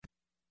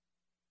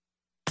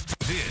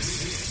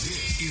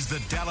the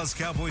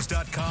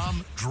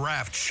DallasCowboys.com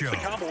Draft Show. The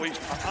Cowboys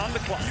are on the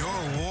clock.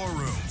 Your war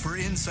room for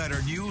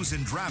insider news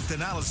and draft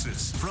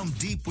analysis from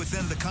deep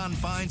within the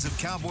confines of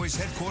Cowboys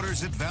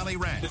headquarters at Valley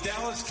Ranch. The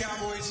Dallas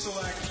Cowboys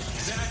select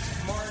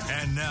Zach Martin.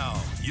 And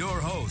now, your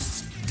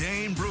hosts,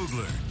 Dane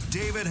Brugler,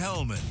 David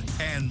Hellman,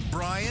 and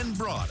Brian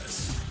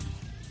Broaddus.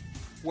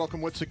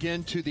 Welcome once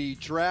again to the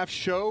Draft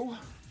Show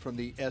from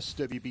the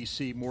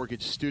SWBC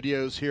Mortgage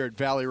Studios here at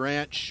Valley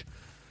Ranch.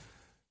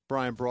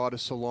 Brian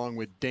Broaddus along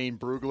with Dane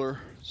Brugler,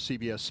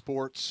 CBS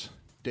Sports,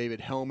 David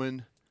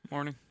Hellman.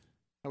 Morning.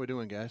 How we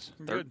doing, guys?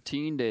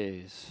 13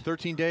 days.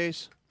 13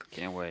 days?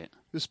 Can't wait.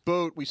 This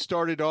boat, we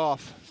started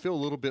off, feel a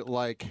little bit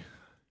like,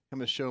 I'm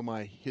going to show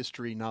my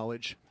history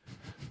knowledge.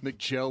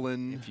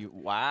 Magellan.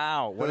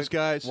 Wow. Those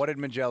guys. What did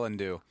Magellan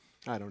do?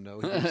 I don't know.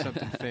 He did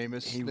something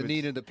famous. The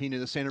Nina, the Pinta,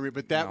 the Santa Rita,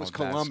 but that was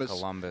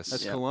Columbus.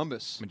 That's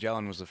Columbus.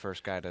 Magellan was the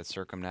first guy to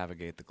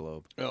circumnavigate the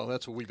globe. Oh,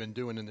 that's what we've been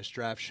doing in this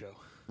draft show.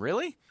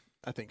 Really?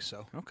 I think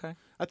so. Okay.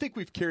 I think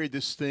we've carried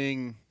this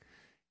thing.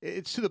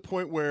 It's to the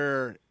point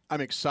where I'm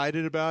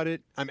excited about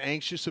it. I'm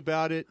anxious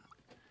about it.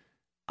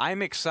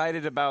 I'm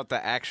excited about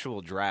the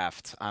actual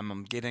draft.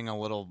 I'm getting a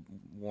little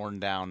worn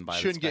down by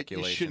the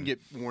speculation. You shouldn't get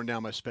worn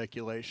down by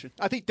speculation.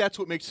 I think that's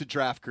what makes the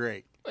draft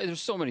great.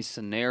 There's so many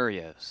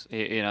scenarios,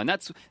 and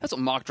that's what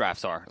mock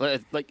drafts are.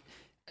 Like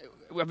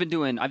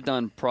I've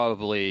done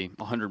probably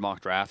 100 mock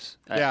drafts.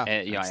 Yeah,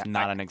 it's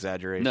not an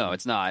exaggeration. No,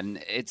 it's not.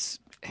 And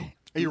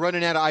Are you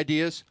running out of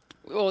ideas?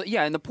 Well,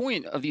 yeah, and the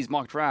point of these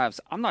mock drafts,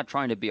 I'm not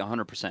trying to be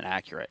 100%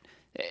 accurate.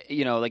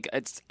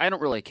 I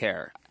don't really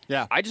care.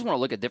 Yeah. I just want to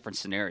look at different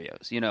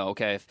scenarios.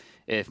 Okay,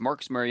 if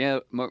Marcus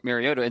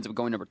Mariota ends up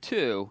going number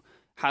 2,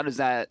 how does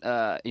that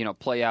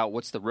play out?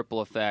 What's the ripple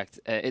effect?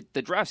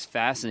 The draft's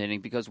fascinating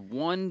because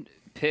one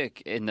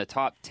pick in the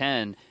top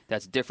 10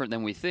 that's different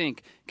than we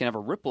think can have a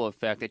ripple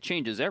effect that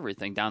changes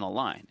everything down the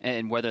line.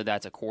 And whether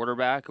that's a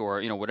quarterback or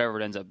whatever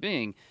it ends up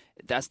being,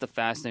 that's the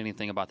fascinating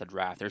thing about the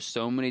draft. There's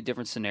so many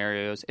different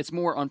scenarios. It's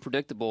more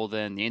unpredictable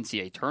than the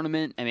NCAA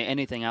tournament. I mean,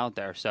 anything out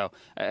there. So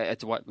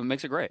it's what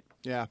makes it great.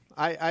 Yeah,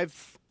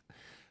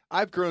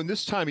 I've grown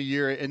this time of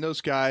year, and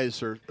those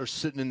guys are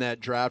sitting in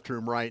that draft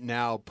room right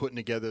now putting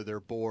together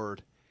their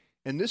board.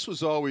 And this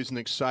was always an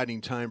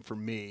exciting time for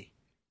me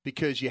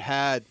because you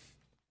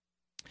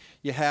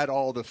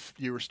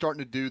were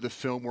starting to do the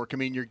film work. I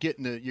mean, you're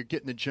getting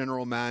the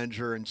general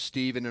manager and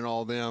Steven and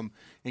all them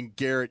and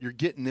Garrett. You're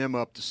getting them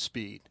up to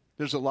speed.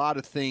 There's a lot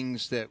of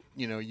things that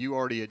you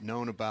already had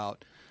known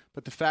about,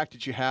 but the fact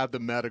that you have the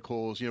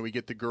medicals, we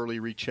get the Gurley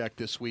recheck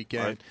this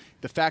weekend. Right.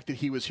 The fact that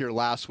he was here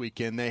last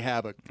weekend, they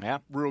have a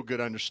real good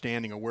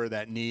understanding of where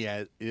that knee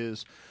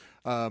is.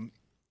 But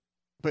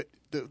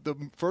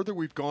the further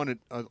we've gone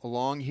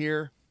along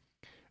here,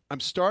 I'm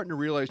starting to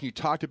realize, and you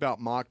talked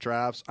about mock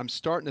drafts, I'm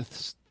starting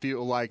to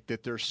feel like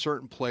that there's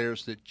certain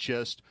players that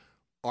just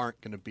aren't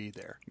going to be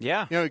there.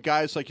 Yeah.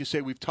 Guys, like you say,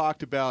 we've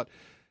talked about,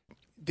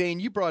 Dane,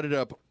 you brought it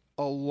up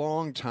a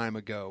long time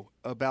ago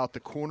about the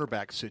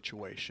cornerback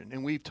situation.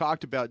 And we've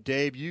talked about,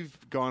 Dave, you've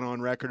gone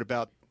on record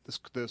about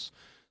this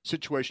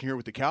situation here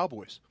with the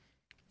Cowboys.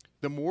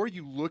 The more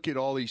you look at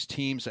all these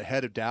teams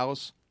ahead of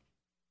Dallas,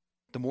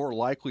 the more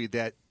likely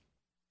that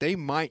they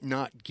might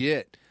not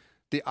get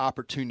the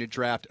opportunity to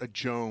draft a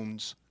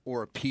Jones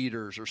or a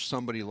Peters or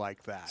somebody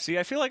like that. See,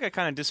 I feel like I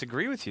kind of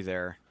disagree with you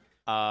there.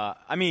 I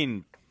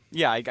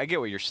get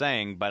what you're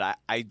saying, but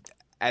I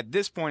at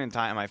this point in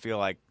time, I feel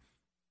like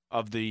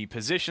of the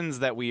positions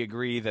that we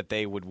agree that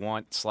they would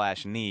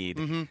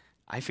want/need,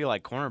 I feel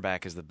like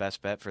cornerback is the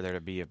best bet for there to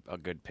be a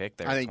good pick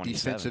there. I think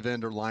defensive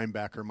end or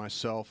linebacker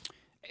myself.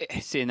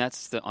 See, and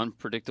that's the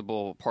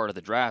unpredictable part of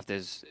the draft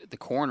is the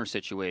corner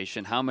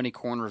situation. How many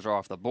corners are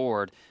off the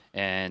board?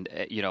 And,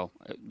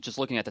 just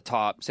looking at the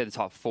top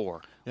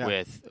 4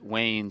 with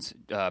Waynes,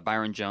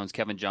 Byron Jones,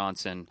 Kevin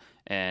Johnson,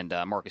 and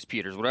Marcus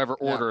Peters, whatever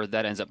order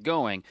that ends up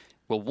going,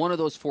 will one of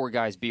those 4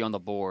 guys be on the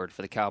board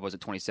for the Cowboys at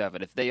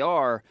 27? If they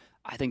are,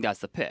 I think that's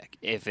the pick.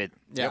 If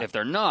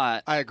they're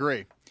not, I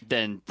agree.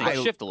 Then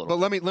they shift a little. But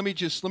let me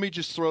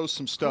just throw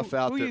some stuff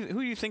out there.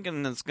 Who are you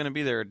thinking that's going to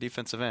be their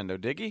defensive end?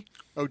 O'Diggy?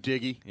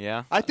 O'Diggy.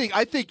 Yeah. I think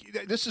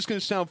this is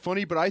going to sound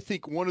funny, but I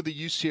think one of the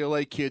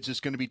UCLA kids is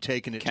going to be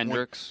taken at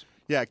Kendricks.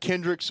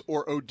 Kendricks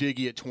or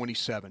O'Diggy at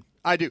 27.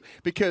 I do,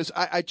 because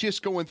I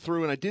just going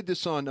through, and I did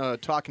this on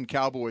Talking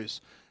Cowboys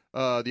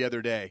the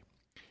other day,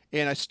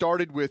 and I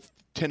started with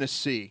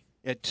Tennessee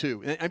at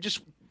 2. And I'm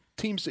just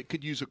teams that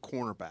could use a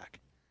cornerback.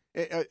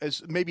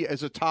 As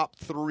a top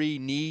 3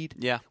 need.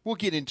 Yeah. We'll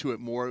get into it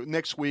more.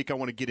 Next week I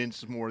want to get into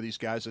some more of these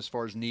guys as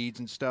far as needs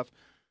and stuff.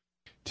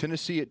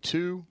 Tennessee at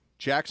 2,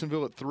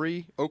 Jacksonville at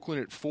 3, Oakland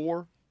at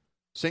 4,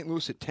 St.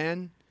 Louis at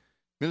 10,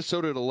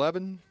 Minnesota at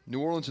 11, New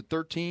Orleans at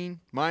 13,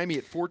 Miami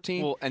at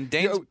 14. Well, and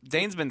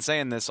Dane's been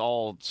saying this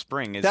all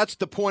spring. That's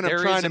the point I'm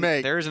trying to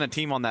make. There isn't a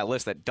team on that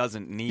list that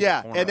doesn't need a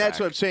cornerback. And that's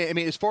what I'm saying. I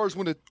mean, as far as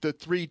one of the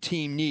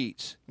 3-team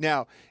needs.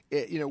 Now,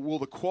 will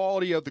the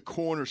quality of the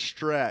corner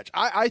stretch?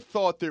 I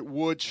thought that it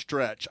would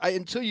stretch.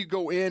 Until you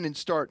go in and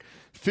start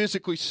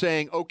physically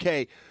saying,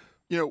 okay,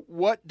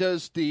 what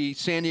does the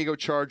San Diego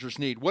Chargers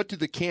need? What do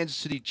the Kansas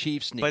City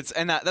Chiefs need?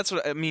 That's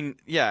what I mean.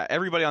 Yeah,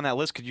 everybody on that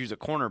list could use a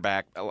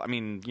cornerback. I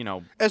mean,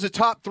 as a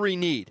top 3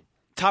 need.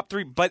 Top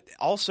 3, but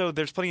also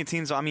there's plenty of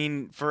teams. I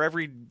mean, for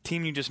every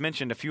team you just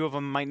mentioned, a few of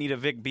them might need a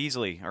Vic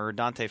Beasley or a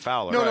Dante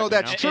Fowler. No,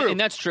 that's true. And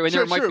that's true. And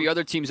there might be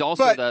other teams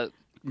also that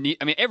need.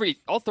 I mean,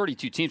 all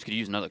 32 teams could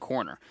use another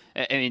corner.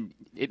 I mean,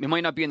 it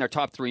might not be in their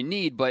top 3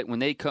 need, but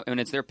when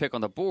it's their pick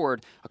on the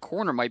board, a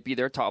corner might be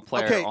their top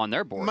player on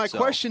their board. My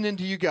question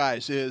into you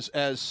guys is,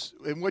 as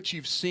in what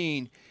you've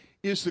seen,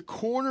 is the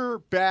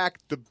cornerback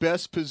the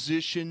best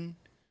position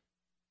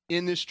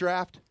in this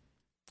draft?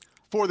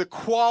 For the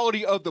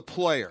quality of the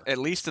player. At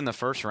least in the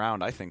first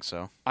round, I think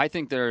so. I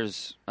think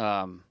there's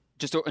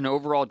just an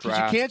overall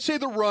draft. You can't say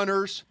the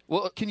runners.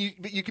 Well,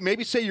 you can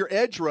maybe say your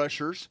edge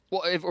rushers.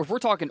 Well, if we're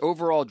talking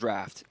overall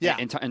draft, yeah.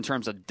 in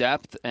terms of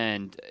depth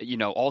and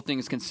all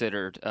things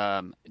considered,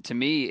 to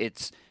me,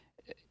 it's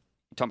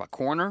talking about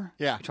corner,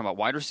 talking about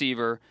wide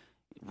receiver,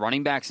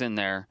 running backs in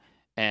there,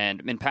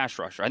 and pass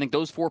rusher. I think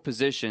those 4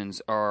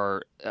 positions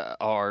are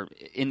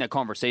in that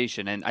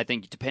conversation, and I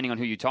think depending on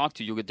who you talk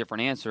to, you'll get a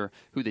different answer.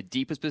 Who the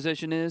deepest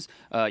position is,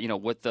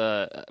 what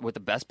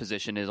the best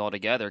position is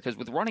altogether. Because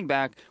with running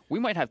back, we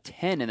might have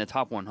 10 in the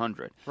top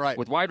 100. Right.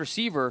 With wide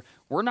receiver,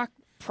 we're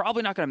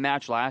probably not going to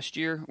match last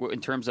year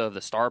in terms of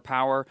the star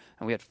power,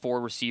 and we had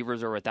 4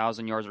 receivers over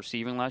 1,000 yards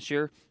receiving last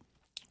year.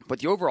 But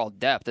the overall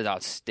depth is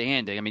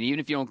outstanding. I mean, even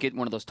if you don't get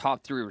one of those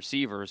top 3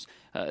 receivers,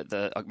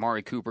 the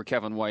Amari Cooper,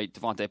 Kevin White,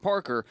 Devontae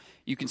Parker,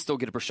 you can still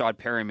get a Brashad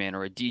Perryman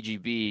or a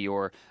DGB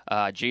or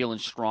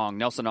Jalen Strong,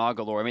 Nelson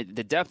Aguilar. I mean,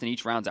 the depth in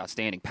each round is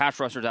outstanding. Pass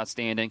rusher is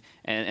outstanding,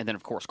 and then,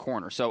 of course,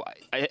 corner. So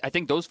I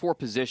think those 4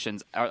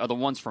 positions are the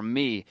ones, for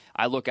me,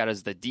 I look at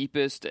as the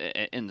deepest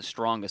and the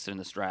strongest in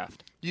this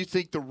draft. You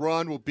think the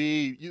run will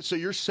be – so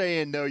you're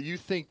saying, though, you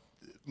think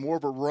more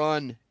of a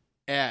run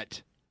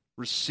at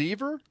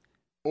receiver?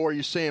 Or are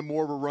you saying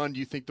more of a run? Do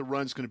you think the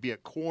run's going to be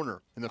at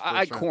corner in the first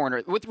round?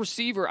 Corner. With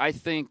receiver, I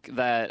think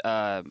that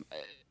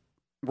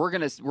we're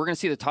going to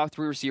see the top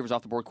 3 receivers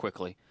off the board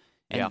quickly.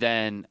 And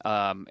then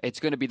it's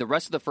going to be the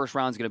rest of the first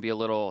round is going to be a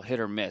little hit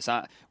or miss.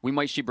 We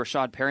might see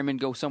Brashad Perryman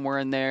go somewhere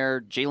in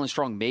there. Jalen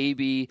Strong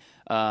maybe.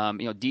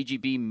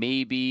 DGB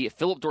maybe.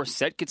 Philip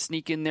Dorsett could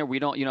sneak in there. We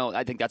don't.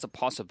 I think that's a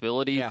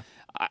possibility. Yeah.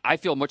 I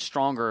feel much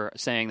stronger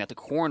saying that the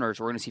corners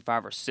we're going to see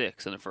 5 or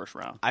 6 in the first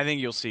round. I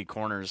think you'll see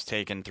corners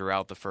taken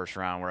throughout the first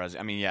round. Whereas,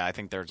 I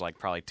think there's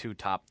probably 2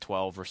 top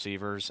 12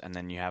 receivers, and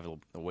then you have to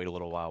wait a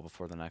little while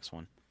before the next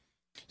one.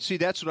 See,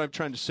 that's what I'm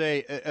trying to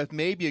say. If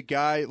maybe a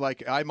guy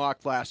like I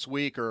mocked last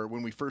week, or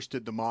when we first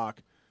did the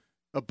mock,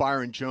 of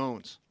Byron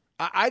Jones.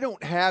 I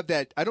don't have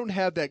that. I don't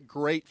have that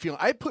great feeling.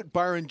 I put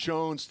Byron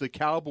Jones, the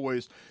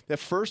Cowboys, that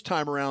first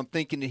time around,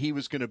 thinking that he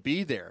was going to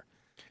be there.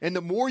 And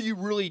the more you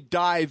really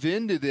dive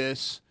into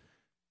this,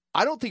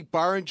 I don't think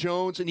Byron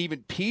Jones and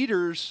even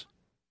Peters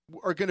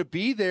are going to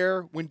be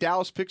there when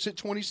Dallas picks at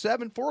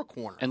 27 for a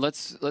corner. And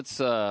let's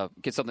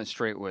get something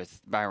straight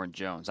with Byron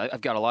Jones.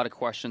 I've got a lot of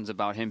questions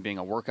about him being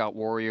a workout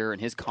warrior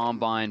and his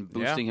combine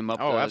boosting him up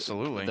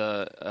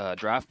the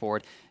draft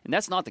board. And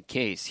that's not the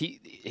case.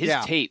 His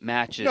tape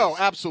matches. No,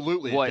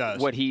 absolutely it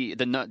does.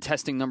 The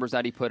testing numbers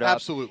that he put up.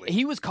 Absolutely.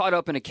 He was caught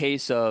up in a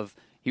case of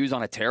he was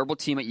on a terrible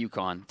team at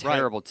UConn,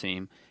 terrible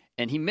team.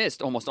 And he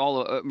missed almost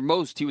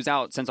he was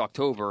out since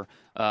October,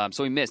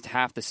 so he missed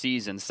half the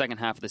season, the second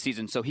half of the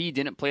season. So he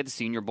didn't play at the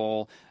Senior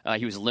Bowl.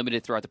 He was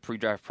limited throughout the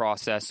pre-draft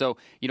process. So,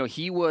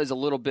 he was a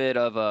little bit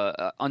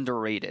of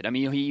underrated. I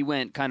mean, he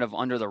went kind of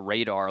under the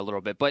radar a little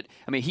bit. But,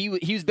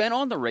 he's been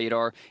on the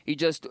radar. He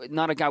just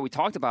not a guy we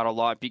talked about a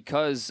lot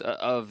because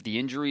of the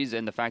injuries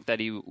and the fact that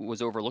he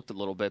was overlooked a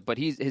little bit. But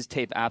his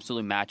tape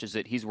absolutely matches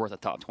it. He's worth a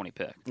top 20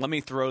 pick. Let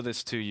me throw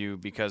this to you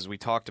because we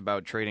talked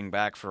about trading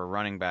back for a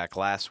running back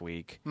last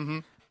week. Mm-hmm.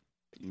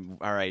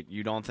 All right,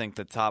 you don't think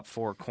the top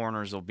 4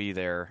 corners will be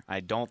there. I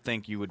don't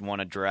think you would want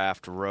to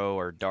draft Rowe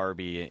or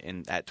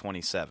Darby at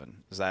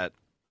 27. Is that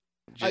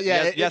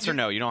yes or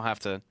no? You don't have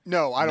to.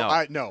 No, I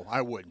don't. No,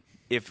 I wouldn't.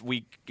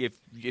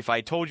 If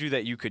I told you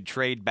that you could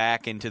trade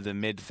back into the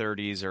mid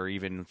 30s or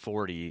even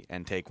 40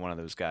 and take one of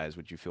those guys,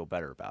 would you feel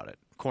better about it?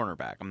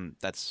 Cornerback.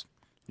 That's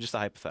just a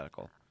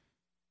hypothetical.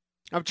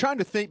 I'm trying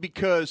to think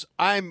because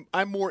I'm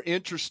more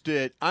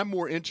interested.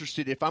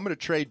 If I'm going to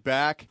trade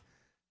back,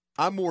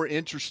 I'm more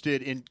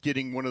interested in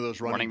getting one of those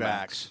running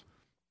backs.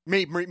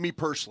 Me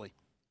personally.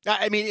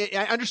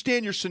 I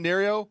understand your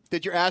scenario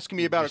that you're asking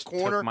me about a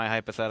corner. Took my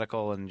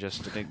hypothetical and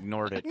just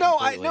ignored it. No,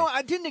 completely.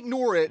 I didn't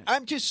ignore it.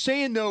 I'm just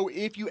saying though,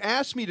 if you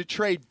ask me to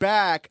trade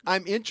back,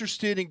 I'm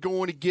interested in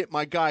going to get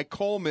my guy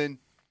Coleman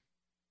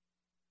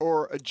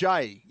or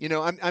Ajayi.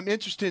 I'm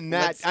interested in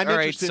that. I'm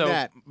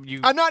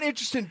not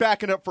interested in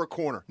backing up for a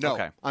corner. No,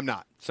 okay. I'm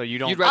not. So you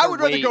don't. I would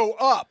rather go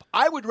up.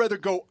 I would rather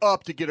go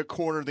up to get a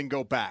corner than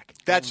go back.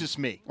 That's just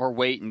me. Or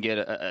wait and get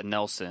a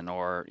Nelson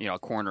or a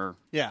corner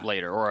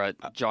later or a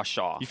Josh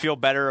Shaw. You feel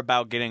better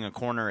about getting a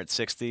corner at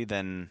 60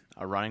 than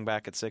a running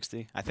back at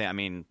 60? I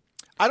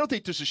don't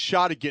think there's a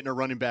shot at getting a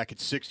running back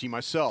at 60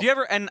 myself. Do you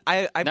ever? And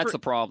that's the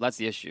problem. That's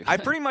the issue. I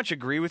pretty much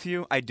agree with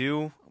you. I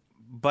do.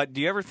 But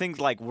do you ever think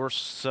like we're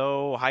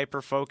so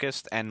hyper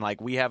focused and like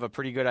we have a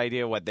pretty good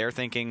idea what they're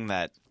thinking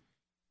that,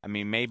 I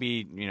mean,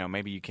 maybe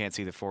you can't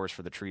see the forest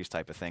for the trees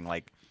type of thing.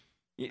 Like,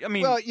 I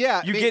mean, Well,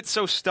 yeah, you get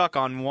so stuck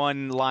on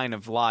one line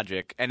of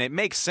logic, and it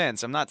makes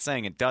sense. I'm not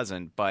saying it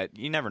doesn't, but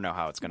you never know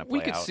how it's going to play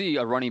out. We could see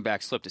a running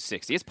back slip to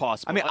 60. It's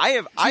possible. I mean, I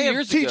have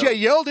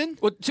TJ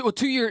Yeldon. Well,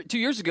 2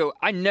 years ago,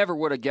 I never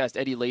would have guessed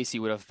Eddie Lacy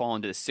would have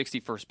fallen to the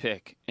 61st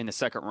pick in the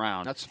second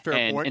round. That's a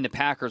fair point. And the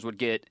Packers would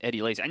get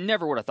Eddie Lacy. I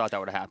never would have thought that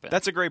would have happened.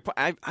 That's a great point.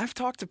 I've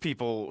talked to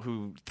people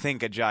who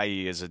think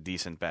Ajayi is a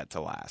decent bet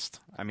to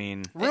last. I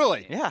mean,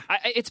 really? Yeah.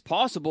 It's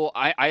possible.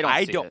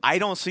 I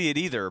don't see it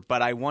either,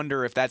 but I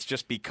wonder if that's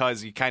just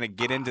because you kind of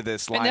get into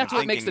this line. And that's of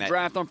what makes the that,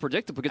 draft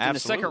unpredictable. Because in the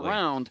second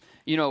round,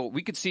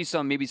 we could see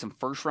maybe some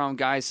first round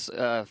guys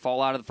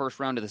fall out of the first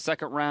round to the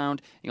second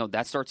round.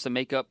 That starts to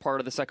make up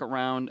part of the second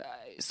round.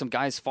 Some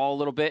guys fall a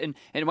little bit, and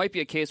it might be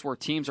a case where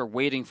teams are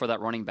waiting for that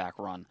running back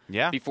run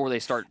before they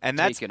start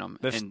taking them.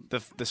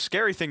 The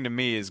scary thing to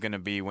me is going to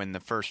be when the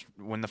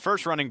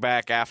first running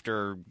back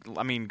after,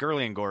 I mean,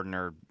 Gurley and Gordon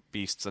are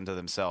beasts unto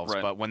themselves,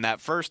 right. But when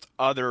that first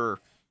other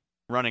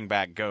running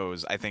back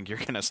goes, I think you're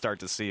going to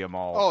start to see them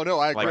all. Oh no,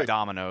 I agree. Like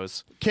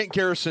dominoes. Kent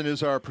Garrison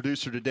is our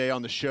producer today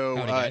on the show.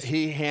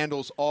 He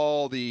handles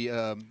all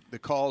the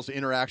calls, the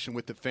interaction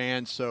with the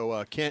fans.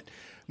 So Kent,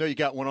 no, you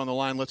got one on the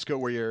line. Let's go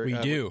where you're. We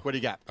do. What do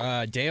you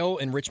got? Dale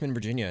in Richmond,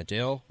 Virginia.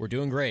 Dale, we're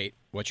doing great.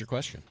 What's your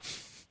question?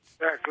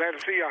 Glad to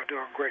see y'all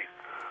doing great.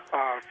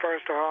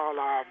 First of all,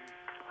 I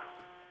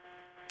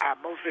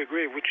mostly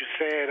agree with what you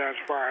said as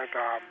far as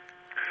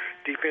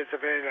defensive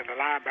end and the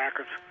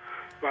linebackers.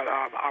 But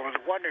I was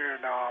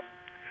wondering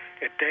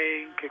if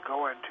Dane could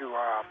go into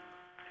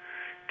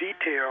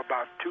detail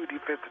about two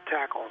defensive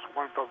tackles,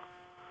 one from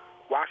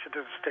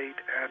Washington State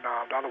and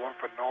the other one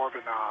from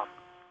Northern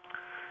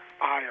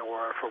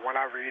Iowa. From what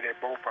I read, they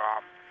both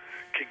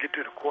can get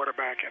to the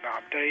quarterback. And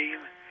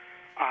Dane,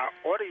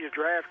 order your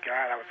draft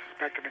guide. I was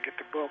expecting to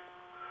get the book,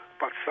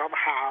 but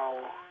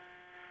somehow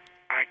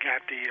I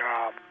got the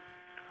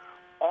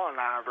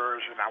online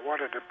version. I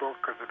wanted the book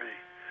because it'd be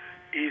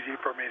easy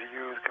for me to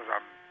use because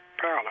I'm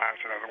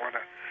paralyzed, and I wonder,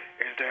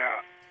 is there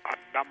a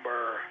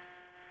number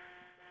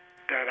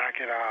that I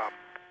could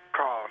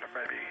call to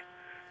maybe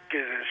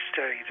get it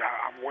exchanged?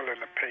 I'm willing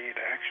to pay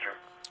the extra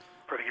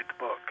to get the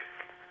book.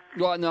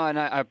 Well, no, and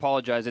I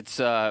apologize. It's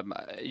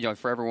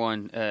for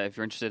everyone, if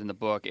you're interested in the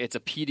book, it's a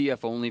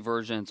PDF only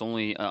version. It's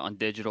only on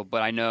digital,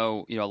 but I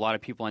know a lot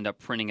of people end up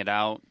printing it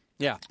out.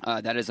 Yeah,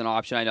 that is an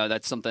option. I know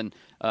that's something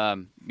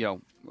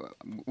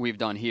we've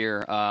done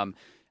here.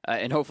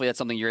 And hopefully that's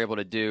something you're able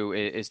to do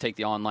is take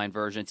the online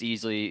version. It's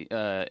easy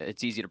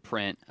to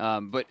print.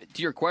 But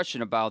to your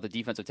question about the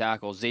defensive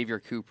tackle, Xavier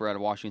Cooper out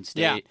of Washington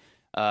State,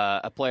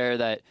 a player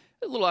that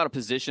a little out of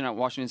position at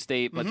Washington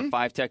State, but the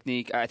 5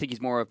 technique, I think he's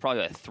more of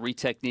probably a 3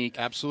 technique.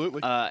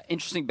 Absolutely.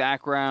 Interesting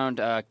background.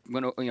 Kind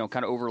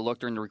of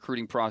overlooked during the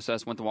recruiting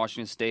process. Went to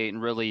Washington State,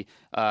 and really,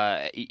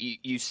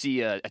 you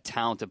see a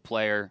talented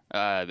player,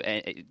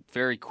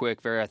 very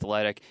quick, very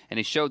athletic, and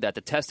he showed that.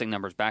 The testing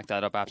numbers backed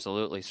that up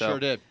absolutely. So sure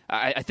did.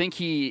 I think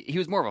he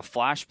was more of a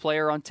flash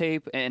player on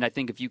tape, and I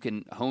think if you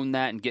can hone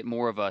that and get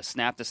more of a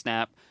snap to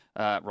snap,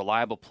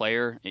 reliable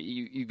player,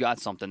 you got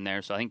something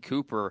there. So I think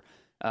Cooper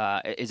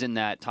is in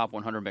that top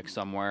 100 mix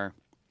somewhere.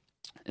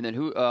 And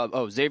then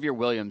Xavier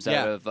Williams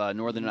out of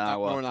Northern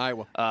Iowa. Northern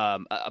Iowa.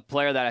 A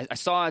player that I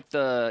saw at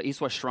the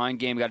East-West Shrine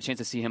game. Got a chance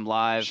to see him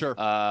live. Sure.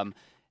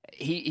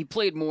 He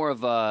played more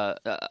of a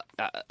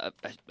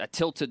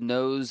tilted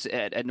nose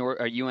at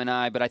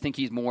UNI, but I think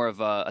he's more of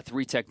a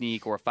 3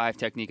 technique or a 5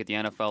 technique at the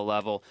NFL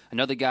level.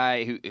 Another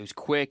guy who's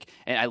quick,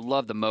 and I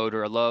love the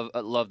motor. I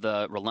love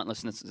the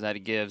relentlessness that he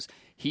gives.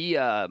 He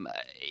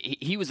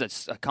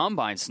was a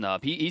combine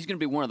snub. He's going to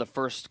be one of the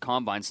first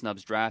combine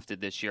snubs drafted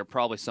this year,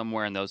 probably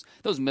somewhere in those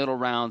middle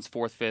rounds,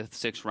 4th, 5th,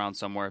 6th round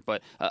somewhere.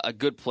 But a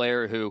good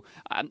player who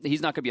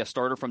he's not going to be a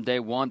starter from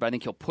day one, but I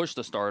think he'll push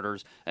the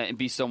starters and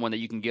be someone that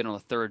you can get on the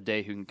third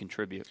day who can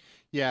contribute.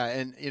 Yeah,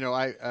 and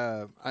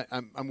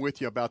I'm with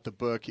you about the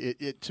book.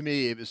 It to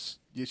me it was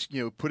just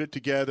put it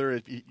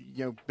together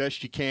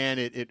best you can.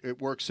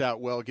 It works out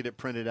well. Get it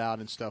printed out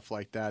and stuff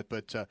like that.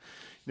 But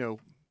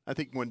I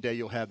think one day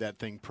you'll have that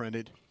thing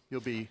printed.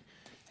 You'll be.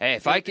 Hey,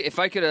 if I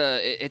could,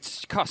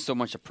 it's cost so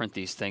much to print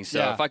these things.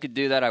 So if I could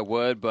do that, I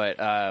would. But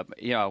a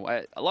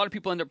lot of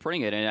people end up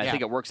printing it, and I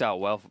think it works out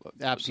well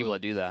for people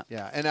that do that.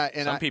 Yeah,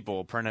 and some people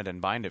will print it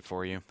and bind it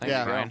for you. Thank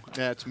you, Brian.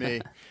 That's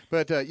me.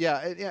 But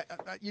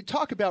you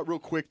talk about real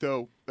quick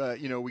though.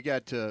 We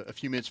got a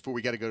few minutes before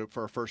we got to go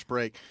for our first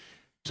break.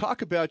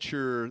 Talk about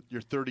your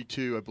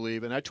 32, I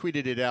believe, and I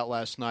tweeted it out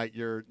last night.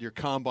 Your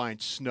combine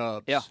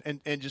snubs,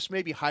 and just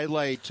maybe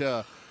highlight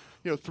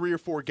 3 or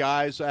 4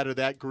 guys out of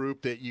that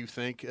group that you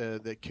think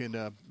that can.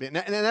 And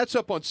that's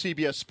up on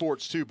CBS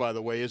Sports too, by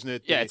the way, isn't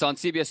it? Yeah, it's on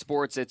CBS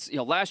Sports. It's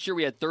last year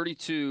we had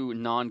 32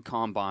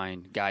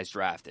 non-combine guys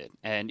drafted,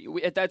 and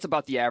that's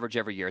about the average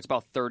every year. It's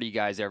about 30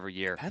 guys every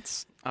year.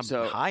 That's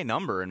a high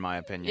number in my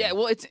opinion. Yeah,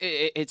 well,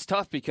 it's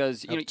tough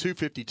because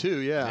 252.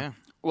 Yeah.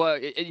 Well,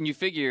 and you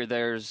figure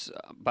there's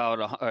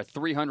about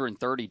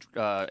 330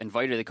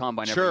 invited to the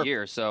combine Sure. every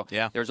year, so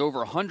there's over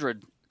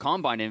 100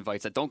 combine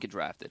invites that don't get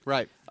drafted.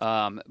 Right.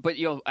 But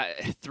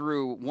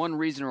through one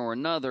reason or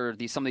another,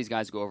 some of these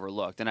guys go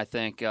overlooked, and I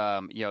think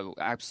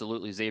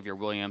absolutely Xavier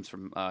Williams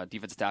from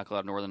defensive tackle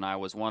out of Northern Iowa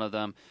was one of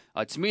them.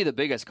 To me, the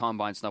biggest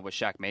combine snub was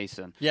Shaq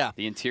Mason, the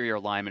interior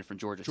lineman from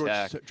Georgia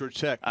Tech. Georgia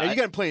Tech. Now you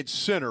got him playing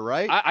center,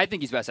 right? I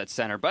think he's best at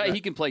center, but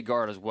he can play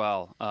guard as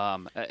well.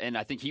 And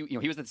I think he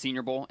was at the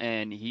Senior Bowl,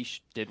 and he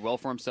did well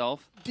for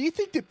himself. Do you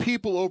think that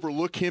people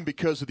overlook him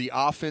because of the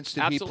offense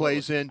that he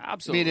plays in?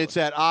 Absolutely. I mean, it's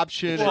that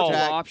option Well,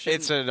 attack.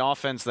 it's an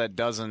offense that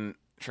doesn't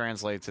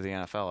translate to the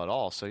NFL at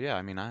all. So yeah,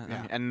 I mean,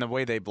 and the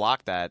way they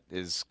block that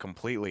is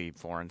completely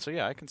foreign. So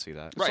yeah, I can see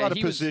that. Right, a lot of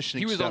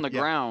positioning he was stuff, on the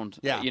ground,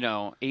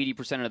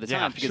 80% of the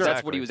time because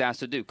that's what he was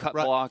asked to do: cut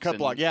blocks,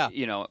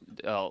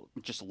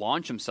 just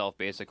launch himself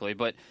basically.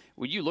 But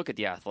when you look at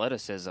the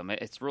athleticism,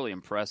 it's really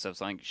impressive.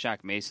 So I think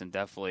Shaq Mason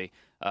definitely.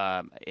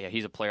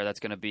 He's a player that's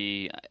going to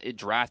be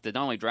drafted,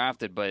 not only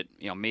drafted, but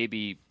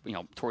maybe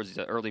towards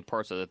the early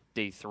parts of the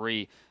day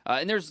 3.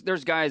 And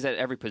there's guys at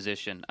every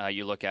position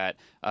you look at.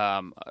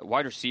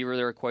 Wide receiver,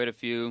 there are quite a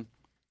few.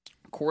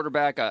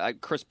 Quarterback,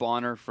 Chris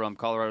Bonner from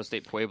Colorado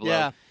State Pueblo.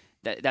 Yeah.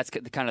 That's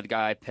the kind of the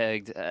guy I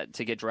pegged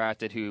to get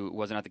drafted who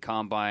wasn't at the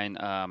combine.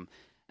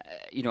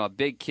 A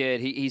big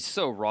kid. He's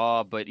so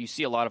raw, but you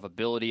see a lot of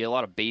ability, a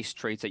lot of base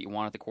traits that you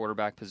want at the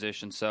quarterback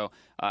position. So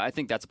I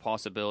think that's a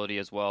possibility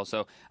as well.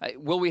 So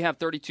will we have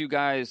 32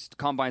 guys,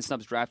 combine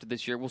snubs drafted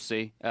this year? We'll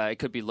see. It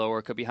could be lower,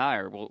 it could be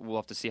higher. We'll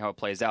have to see how it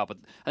plays out. But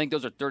I think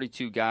those are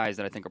 32 guys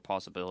that I think are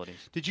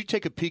possibilities. Did you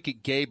take a peek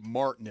at Gabe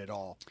Martin at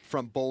all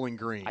from Bowling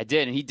Green? I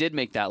did, and he did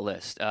make that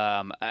list.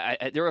 There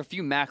were a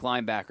few MAC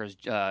linebackers,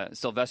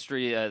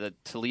 Silvestri, the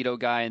Toledo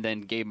guy, and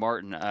then Gabe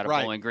Martin out of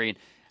Bowling Green.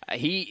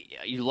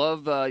 You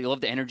love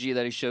the energy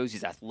that he shows.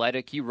 He's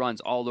athletic. He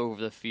runs all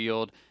over the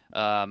field.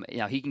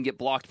 He can get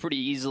blocked pretty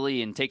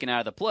easily and taken out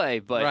of the play.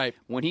 But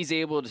when he's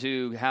able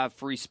to have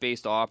free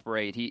space to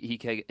operate,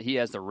 he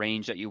has the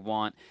range that you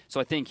want. So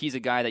I think he's a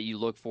guy that you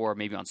look for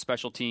maybe on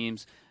special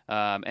teams.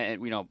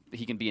 And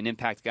he can be an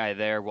impact guy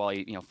there while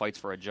he fights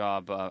for a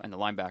job in the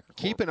linebacker corps.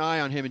 Keep an eye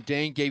on him. And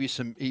Dane gave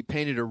you he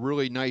painted a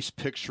really nice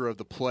picture of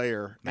the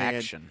player.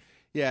 Action.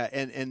 Yeah,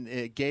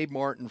 and Gabe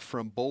Martin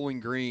from Bowling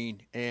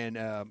Green, and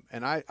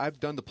I've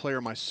done the player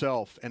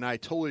myself, and I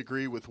totally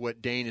agree with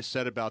what Dane has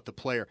said about the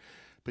player.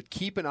 But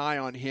keep an eye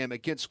on him.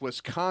 Against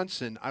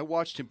Wisconsin, I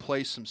watched him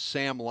play some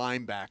Sam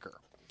linebacker.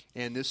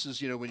 And this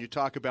is, when you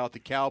talk about the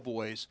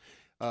Cowboys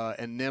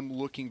and them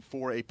looking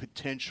for a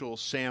potential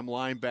Sam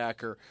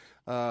linebacker,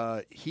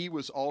 he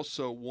was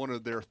also one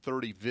of their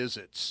 30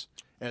 visits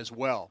as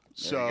well.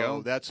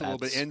 So that's a little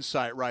bit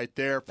insight right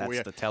there for you.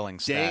 That's the telling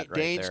stat right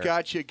Dane's there.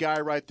 got you a guy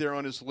right there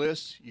on his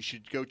list. You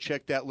should go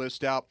check that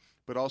list out,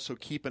 but also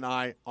keep an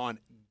eye on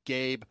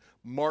Gabe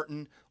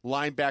Martin,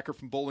 linebacker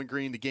from Bowling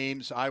Green. The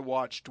games I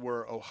watched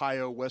were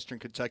Ohio, Western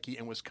Kentucky,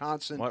 and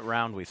Wisconsin. What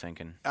round we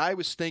thinking? I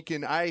was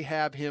thinking I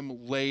have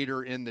him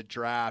later in the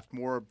draft,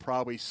 more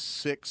probably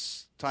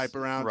 6 type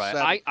around. Right.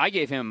 7. I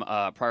gave him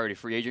priority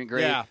free agent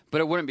grade,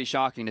 but it wouldn't be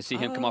shocking to see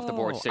him come off the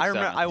board 6, 7.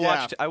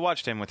 I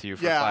watched him with you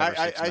for 5 or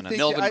 6 minutes. Think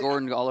Melvin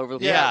Gordon all over the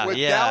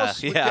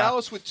place. With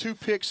Dallas with 2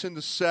 picks in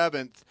the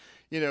 7th.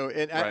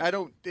 I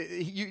don't.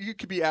 You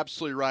could be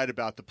absolutely right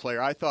about the player.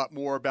 I thought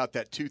more about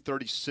that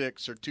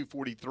 236 or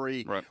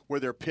 243 where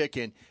they're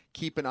picking.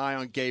 Keep an eye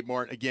on Gabe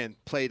Martin. Again,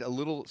 played a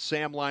little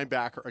Sam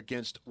linebacker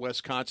against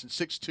Wisconsin.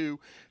 6'2",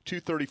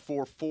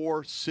 234,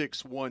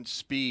 4.61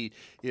 speed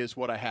is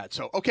what I had.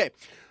 So, okay.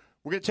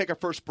 We're going to take our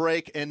first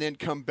break and then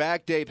come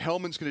back. Dave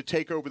Hellman's going to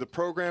take over the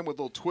program with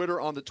a little Twitter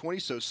on the 20,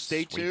 so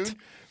stay tuned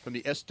from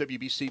the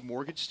SWBC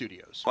Mortgage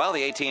Studios. Well,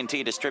 the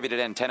AT&T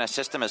distributed antenna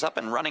system is up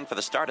and running for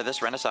the start of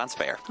this Renaissance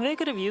Fair. They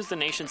could have used the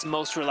nation's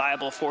most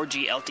reliable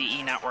 4G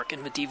LTE network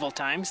in medieval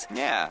times.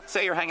 Yeah,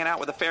 say you're hanging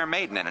out with a fair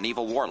maiden and an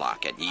evil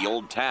warlock at Ye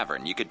Old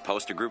Tavern. You could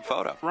post a group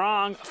photo.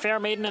 Wrong. A fair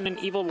maiden and an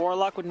evil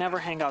warlock would never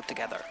hang out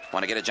together.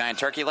 Want to get a giant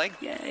turkey leg?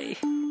 Yay.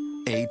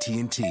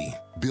 AT&T,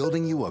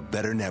 building you a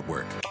better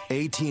network.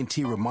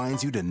 AT&T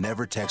reminds you to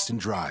never text and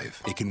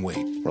drive. It can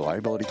wait.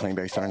 Reliability claim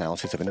based on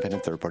analysis of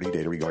independent third-party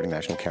data regarding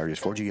national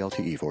carriers 4G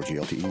LTE. 4G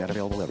LTE not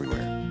available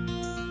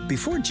everywhere.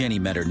 Before Jenny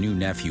met her new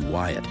nephew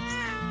Wyatt,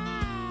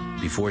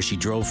 before she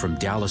drove from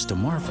Dallas to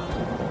Marfa,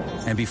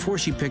 and before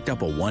she picked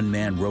up a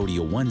one-man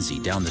rodeo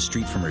onesie down the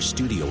street from her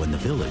studio in the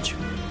Village,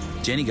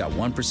 Jenny got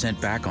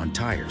 1% back on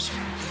tires,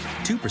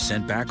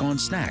 2% back on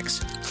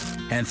snacks,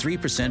 and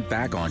 3%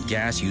 back on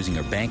gas using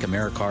her Bank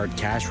AmeriCard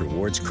Cash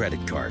Rewards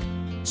credit card.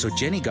 So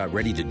Jenny got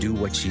ready to do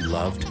what she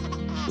loved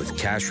with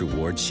cash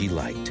rewards she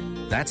liked.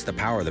 That's the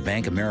power of the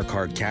Bank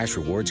AmeriCard Cash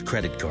Rewards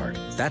credit card.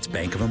 That's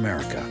Bank of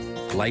America.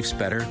 Life's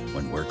better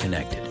when we're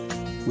connected.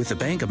 With the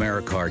Bank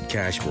AmeriCard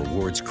Cash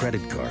Rewards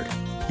credit card,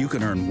 you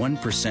can earn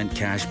 1%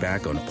 cash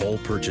back on all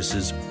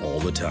purchases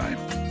all the time.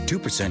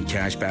 2%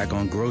 cash back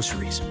on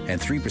groceries, and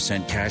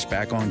 3% cash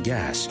back on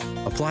gas.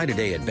 Apply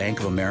today at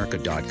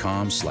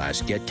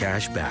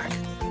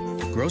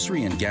bankofamerica.com/getcashback.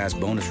 Grocery and gas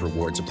bonus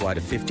rewards apply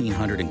to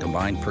 1,500 in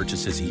combined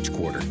purchases each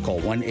quarter.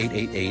 Call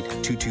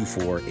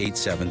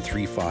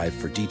 1-888-224-8735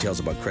 for details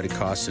about credit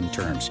costs and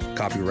terms.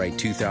 Copyright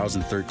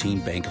 2013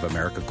 Bank of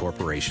America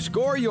Corporation.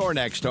 Score your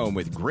next home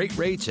with great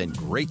rates and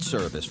great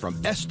service from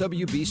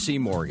SWBC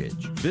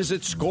Mortgage.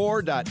 Visit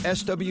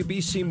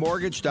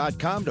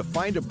score.swbcmortgage.com to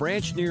find a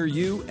branch near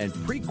you and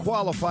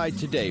pre-qualify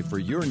today for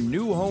your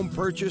new home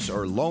purchase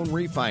or loan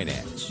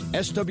refinance.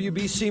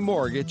 SWBC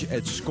Mortgage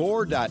at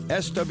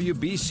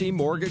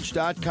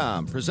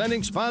score.swbcmortgage.com.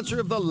 Presenting sponsor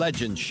of The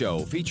Legend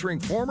Show, featuring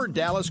former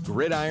Dallas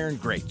Gridiron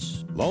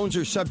greats. Loans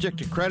are subject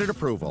to credit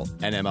approval.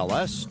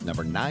 NMLS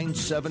number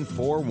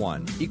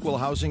 9741. Equal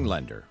housing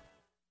lender.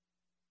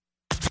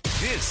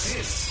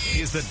 This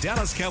is the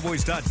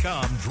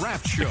DallasCowboys.com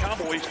Draft Show. The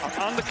Cowboys are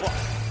on the clock.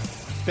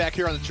 Back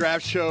here on the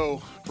Draft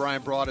Show,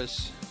 Brian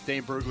Broaddus,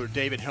 Dane Brugler,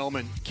 David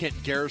Hellman,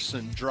 Kent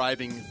Garrison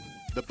driving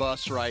the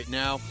bus right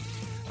now.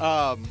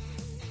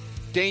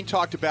 Dane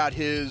talked about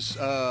his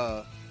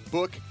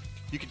book.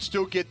 You can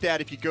still get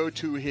that if you go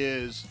to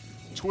his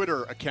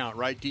Twitter account,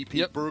 right?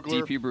 DP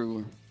Brugler. DP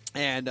Brugler.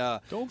 And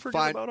don't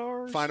forget about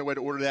ours. Find a way to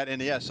order that.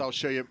 And yes, I'll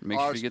show you. Make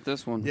sure you get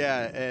this one.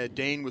 Yeah,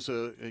 Dane was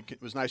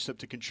nice enough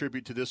to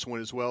contribute to this one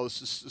as well.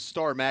 This is the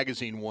Star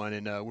Magazine one,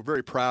 and we're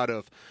very proud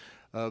of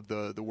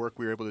the work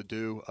we were able to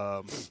do.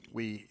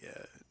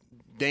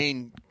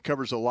 Dane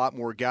covers a lot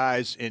more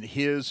guys in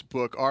his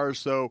book.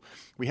 Ours, though,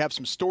 we have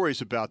some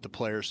stories about the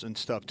players and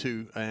stuff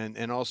too,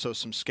 and also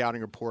some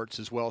scouting reports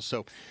as well.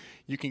 So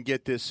you can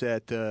get this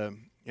at the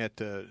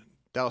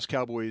Dallas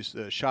Cowboys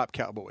Shop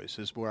Cowboys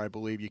is where I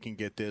believe you can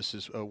get this.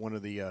 Is one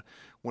of the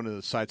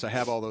sites. I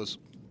have all those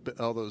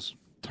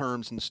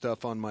terms and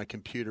stuff on my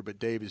computer, but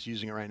Dave is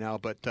using it right now.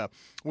 But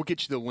we'll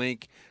get you the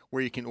link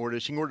where you can order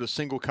this. You can order the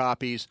single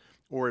copies,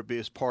 or it be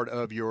as part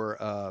of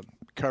your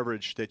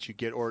coverage that you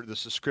get, or the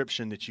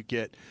subscription that you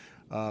get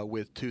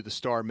to the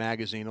Star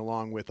Magazine,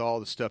 along with all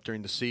the stuff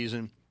during the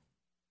season.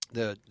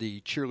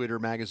 The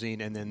cheerleader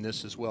magazine, and then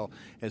this as well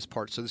as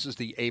part. So this is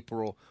the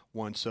April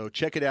one. So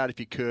check it out if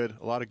you could.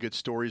 A lot of good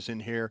stories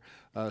in here,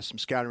 some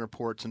scouting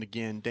reports, and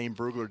again, Dane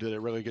Brugler did a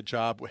really good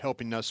job with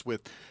helping us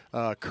with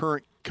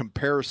current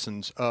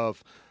comparisons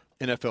of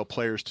NFL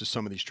players to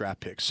some of these draft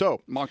picks.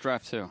 So mock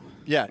draft too,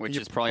 yeah, which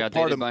is probably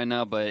outdated by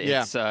now, but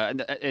it's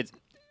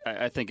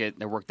I think it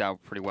worked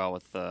out pretty well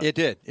with. It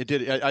did.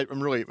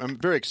 I'm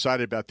very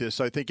excited about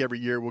this. I think every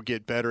year we'll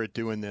get better at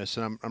doing this,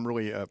 and I'm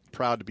really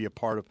proud to be a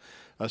part of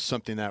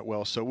something that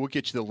well. So we'll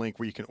get you the link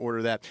where you can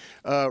order that.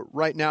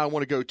 Right now, I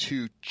want to go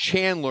to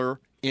Chandler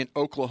in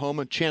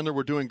Oklahoma. Chandler,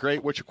 we're doing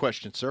great. What's your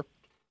question, sir?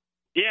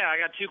 Yeah, I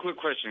got two quick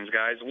questions,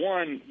 guys.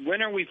 One,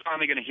 when are we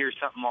finally going to hear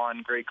something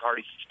on Greg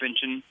Hardy's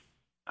suspension?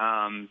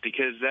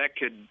 Because that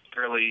could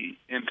fairly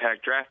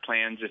impact draft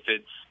plans if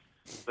it's,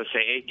 let's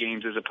say, 8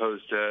 games as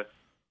opposed to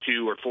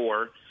 2 or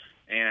 4.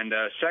 And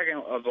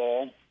second of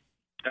all,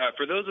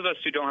 for those of us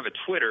who don't have a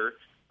Twitter,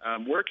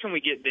 where can we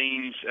get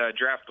Dane's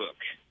draft book?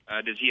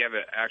 Does he have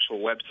an actual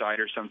website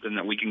or something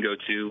that we can go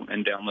to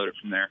and download it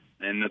from there?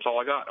 And that's all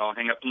I got. I'll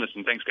hang up and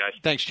listen. Thanks, guys.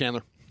 Thanks,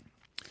 Chandler.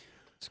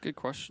 It's a good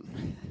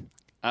question.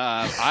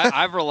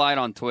 I've relied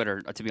on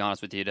Twitter, to be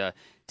honest with you, to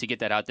get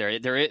that out there.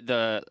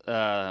 Let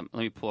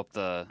me pull up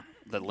the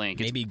link.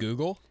 Maybe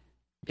Google?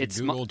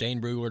 Google Dane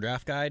Brugler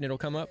draft guide and it'll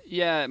come up?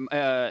 Yeah,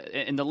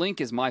 and the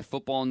link is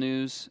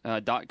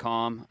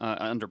myfootballnews.com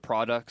under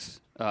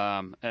products,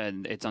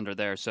 and it's under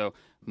there. So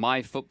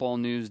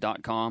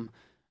myfootballnews.com.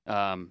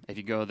 If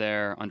you go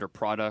there under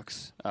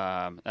products,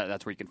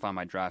 that's where you can find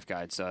my draft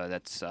guide. So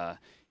that's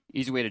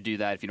easy way to do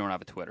that if you don't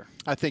have a Twitter.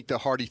 I think the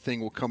Hardy thing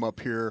will come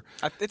up here.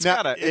 It's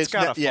got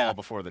to fall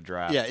before the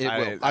draft. Yeah, it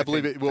will. I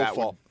believe it will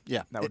fall.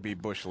 That would be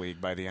Bush League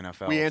by the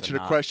NFL. We answered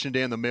a question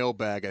in the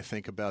mailbag, I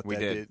think, about that. We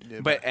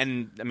did. But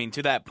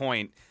to that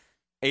point,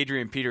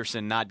 Adrian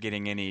Peterson not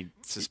getting any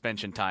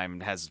suspension time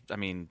has,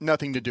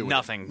 nothing to do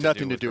with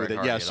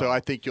it. Yeah, so I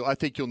think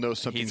you'll know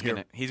something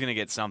here. He's going to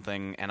get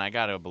something, and I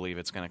got to believe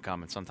it's going to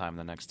come at sometime in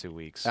the next 2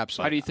 weeks.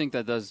 Absolutely. How do you think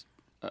that does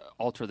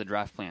alter the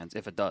draft plans,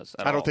 if it does?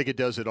 I don't think it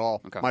does at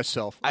all. Okay.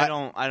 Myself, I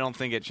don't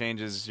think it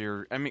changes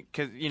your.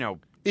 Because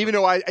Even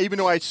though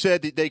I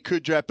said that they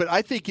could draft, but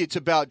I think it's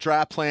about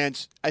draft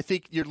plans. I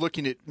think you're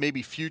looking at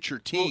maybe future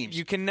teams. Well,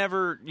 you can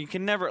never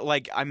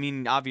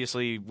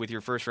obviously with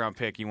your first round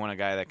pick, you want a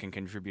guy that can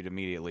contribute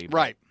immediately. But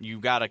right. You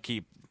got to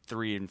keep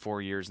 3 and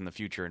 4 years in the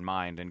future in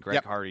mind. And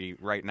Greg Hardy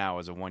right now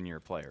is a 1-year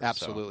player.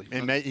 Absolutely, so.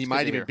 And he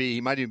might even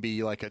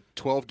be like a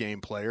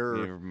 12-game player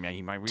or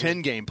he might be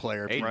 10-game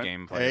player,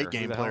 8-game player.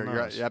 8-game player.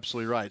 You're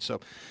absolutely right.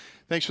 So,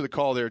 thanks for the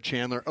call there,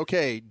 Chandler.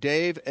 Okay,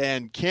 Dave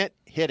and Kent,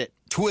 hit it.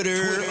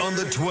 Twitter on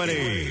the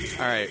 20.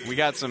 All right, we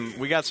got some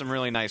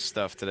really nice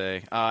stuff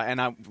today.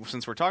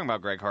 Since we're talking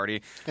about Greg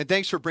Hardy, and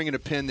thanks for bringing a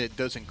pen that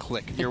doesn't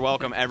click. You're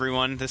welcome,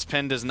 everyone. This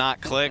pen does not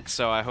click,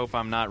 so I hope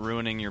I'm not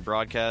ruining your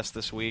broadcast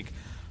this week.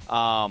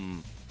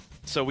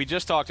 So we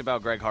just talked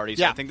about Greg Hardy,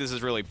 so I think this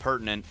is really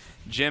pertinent.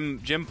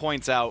 Jim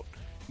points out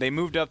they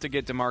moved up to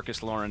get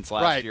DeMarcus Lawrence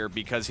last year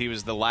because he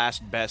was the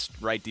last best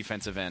right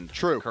defensive end.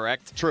 True.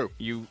 Correct? True.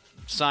 You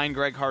signed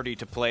Greg Hardy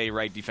to play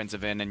right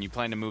defensive end, and you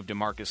plan to move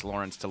DeMarcus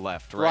Lawrence to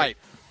left, right? Right.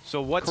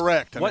 So what's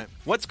correct?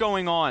 What's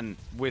going on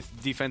with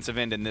defensive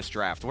end in this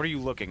draft? What are you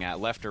looking at,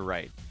 left or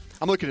right?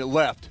 I'm looking at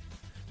left.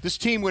 This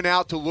team went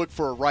out to look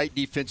for a right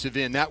defensive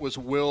end. That was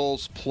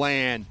Will's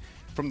plan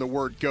from the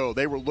word go.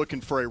 They were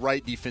looking for a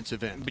right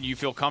defensive end. But you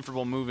feel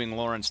comfortable moving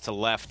Lawrence to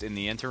left in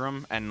the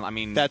interim? And I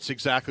mean, that's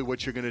exactly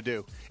what you're going to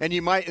do. And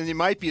there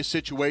might be a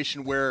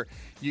situation where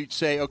you'd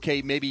say,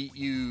 okay, maybe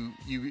you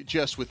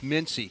adjust with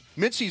Mincy.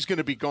 Mincy's going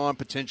to be gone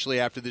potentially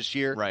after this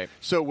year. Right.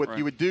 So what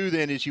you would do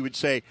then is you would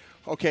say,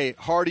 okay,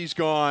 Hardy's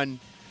gone,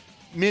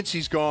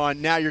 Mincy's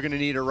gone, now you're going to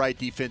need a right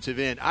defensive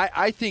end.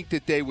 I think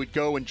that they would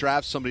go and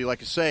draft somebody,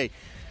 like I say,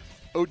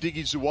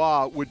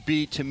 Odighizuwa would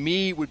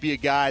be a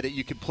guy that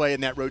you could play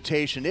in that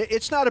rotation.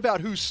 It's not about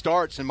who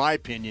starts, in my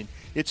opinion.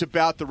 It's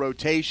about the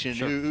rotation,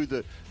 sure. who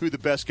the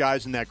best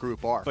guys in that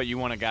group are. But you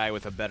want a guy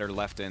with a better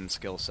left end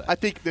skill set. I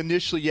think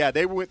initially, yeah,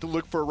 they went to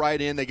look for a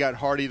right end. They got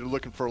Hardy. They're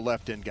looking for a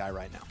left end guy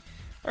right now.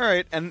 All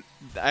right, and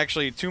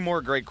actually 2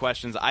 more great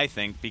questions, I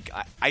think.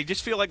 I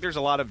just feel like there's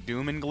a lot of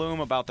doom and gloom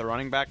about the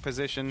running back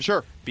position.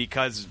 Sure.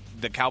 Because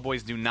the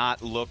Cowboys do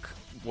not look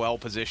well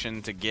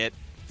positioned to get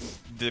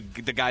the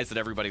guys that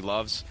everybody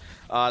loves.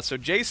 So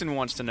Jason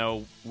wants to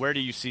know, where do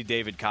you see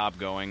David Cobb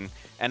going?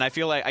 And I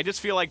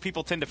just feel like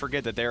people tend to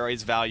forget that there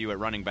is value at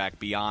running back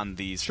beyond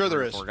these 3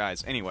 or 4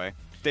 guys. Anyway,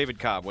 David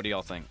Cobb, what do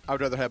y'all think? I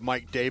would rather have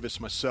Mike Davis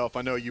myself.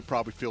 I know you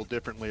probably feel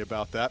differently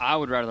about that. I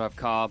would rather have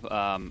Cobb.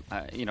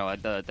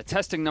 The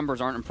testing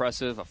numbers aren't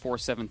impressive. A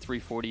 4.7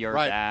 340-yard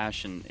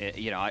dash, and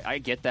I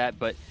get that,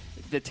 but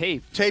the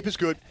tape is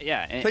good.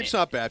 Yeah, tape's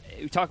not bad.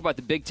 We talk about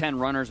the Big Ten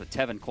runners with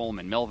Tevin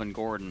Coleman, Melvin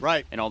Gordon,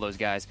 and all those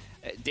guys.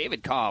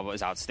 David Cobb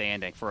was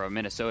outstanding for a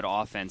Minnesota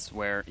offense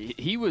where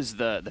he was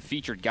the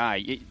featured guy.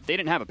 They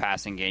didn't have a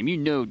passing game.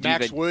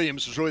 Max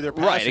Williams was really their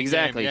passing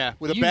exactly. game. Yeah,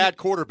 with a bad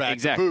quarterback.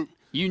 Exactly. To boot.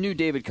 You knew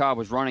David Cobb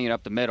was running it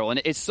up the middle,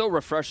 and it's so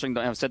refreshing.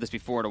 I've said this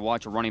before, to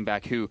watch a running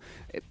back who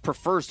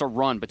prefers to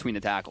run between the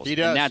tackles. He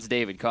does. And that's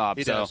David Cobb.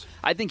 He does.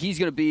 I think he's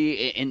going to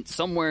be in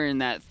somewhere in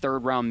that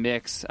third-round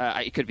mix.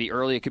 It could be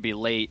early, it could be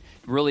late.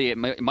 Really,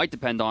 it might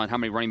depend on how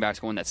many running backs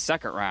go in that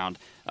second round.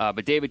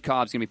 But David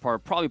Cobb's going to be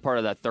probably part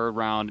of that third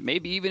round,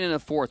 maybe even in the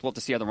fourth. We'll have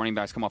to see how the running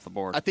backs come off the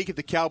board. I think if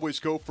the Cowboys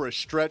go for a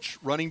stretch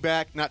running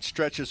back, not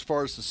stretch as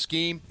far as the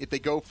scheme, if they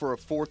go for a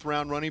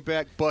fourth-round running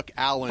back, Buck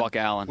Allen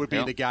would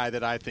be the guy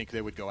that I think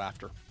they would go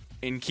after.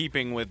 In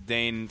keeping with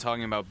Dane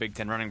talking about Big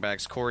Ten running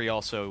backs, Corey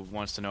also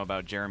wants to know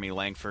about Jeremy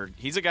Langford.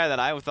 He's a guy that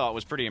I thought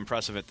was pretty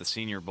impressive at the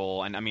Senior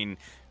Bowl, and I mean,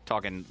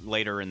 talking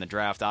later in the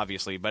draft,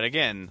 obviously. But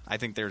again, I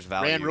think there's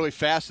value. Ran really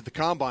fast at the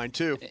combine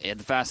too. Yeah,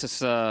 the fastest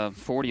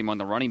 40 among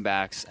the running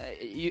backs.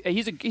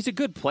 He's a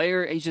good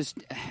player. He's just,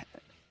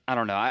 I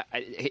don't know.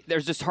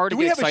 There's just hard to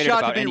get excited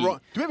about. Do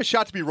we have a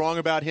shot to be wrong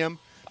about him?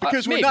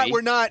 Because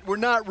we're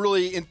not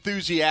really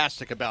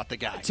enthusiastic about the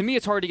guy. To me,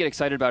 it's hard to get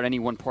excited about any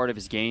one part of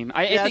his game.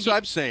 I think that's what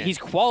I'm saying. He's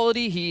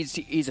quality.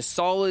 He's a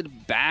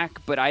solid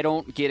back, but I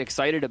don't get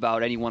excited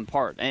about any one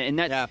part. And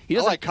that he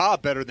doesn't. I like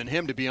Cobb better than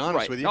him, to be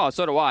honest with you. Oh,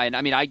 so do I. And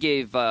I mean, I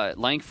gave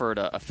Langford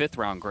a 5th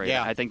round grade.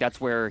 Yeah. I think that's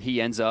where he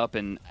ends up.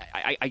 And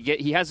I get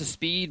he has the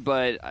speed,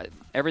 but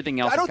everything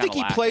else. I don't think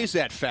he lacking. plays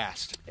that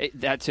fast.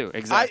 That too,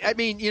 exactly. I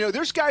mean,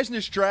 there's guys in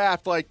this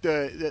draft like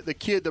the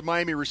kid, the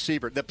Miami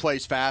receiver that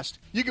plays fast.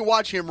 You can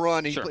watch him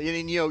run, and,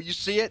 you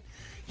see it.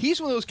 He's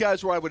one of those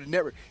guys where I would have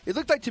never. It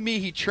looked like to me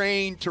he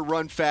trained to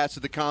run fast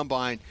at the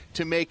combine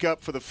to make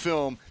up for the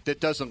film that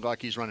doesn't look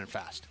like he's running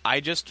fast. I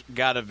just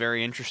got a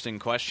very interesting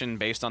question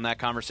based on that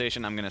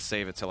conversation. I'm going to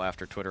save it till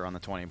after Twitter on the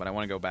 20, but I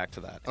want to go back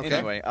to that. Okay.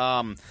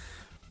 Anyway,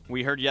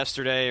 we heard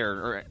yesterday,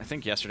 or I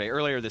think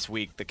earlier this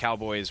week, the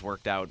Cowboys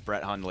worked out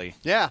Brett Hundley.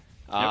 Yeah.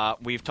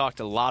 We've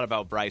talked a lot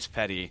about Bryce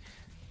Petty.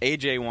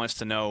 AJ wants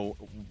to know,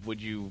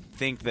 would you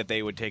think that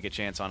they would take a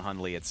chance on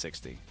Hundley at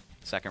 60,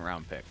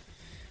 second-round pick?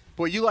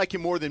 Boy, you like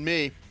him more than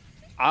me.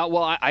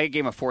 I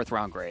gave him a 4th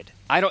round grade.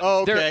 I don't.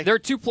 Oh, okay. There are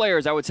 2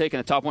 players I would take in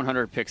the top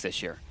 100 picks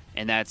this year,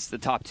 and that's the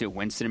top 2,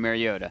 Winston and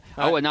Mariota.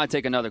 I would not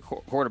take another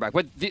quarterback.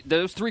 But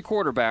those 3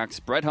 quarterbacks,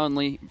 Brett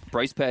Hundley,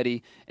 Bryce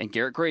Petty, and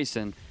Garrett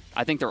Grayson,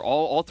 I think they're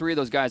all 3 of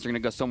those guys are going to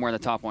go somewhere in the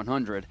top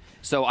 100.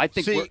 So I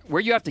think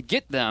where you have to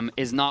get them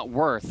is not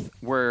worth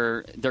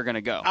where they're going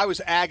to go. I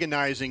was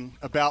agonizing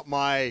about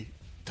my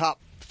top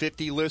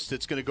 50 list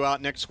that's going to go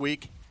out next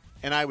week,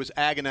 and I was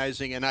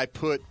agonizing, and I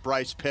put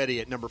Bryce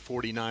Petty at number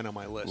 49 on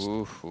my list.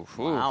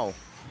 Wow.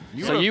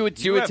 You would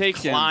take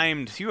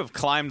him. You have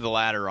climbed the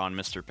ladder on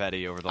Mr.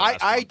 Petty over the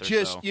last month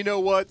or so. You know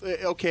what?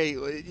 Okay,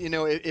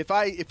 if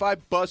I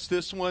bust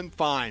this one,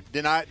 fine.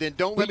 Then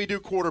don't let me do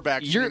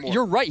quarterbacks anymore.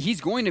 You're right. He's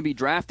going to be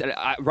drafted.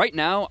 Right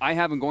now, I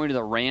have him going to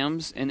the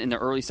Rams in the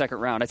early second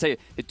round. I tell you,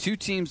 the 2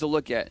 teams to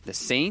look at: the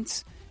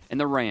Saints and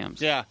the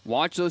Rams. Yeah.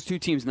 Watch those 2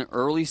 teams in the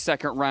early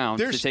second round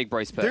to take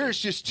Bryce Petty. There's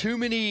just too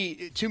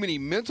many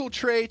mental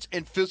traits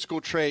and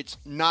physical traits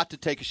not to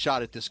take a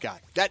shot at this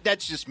guy.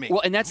 That's just me. Well,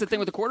 and that's the thing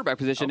with the quarterback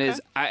position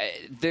is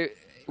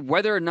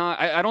whether or not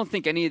I don't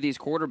think any of these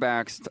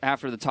quarterbacks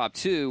after the top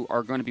 2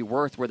 are going to be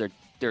worth where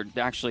they're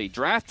actually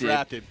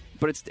drafted.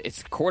 but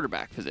it's the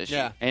quarterback position.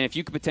 Yeah. And if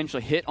you could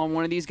potentially hit on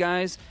one of these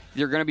guys,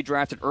 they're going to be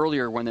drafted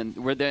earlier where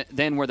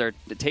the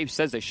tape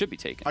says they should be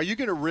taken. Are you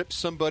going to rip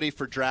somebody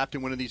for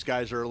drafting one of these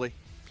guys early?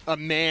 A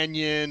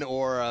Mannion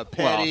or a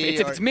Petty?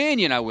 Well, if it's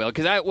Mannion, I will.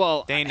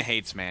 Dane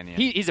hates Mannion.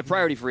 He's a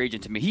priority free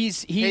agent to me.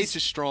 Hate's a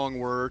strong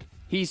word.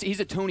 He's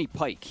a Tony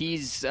Pike.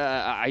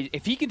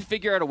 If he can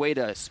figure out a way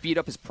to speed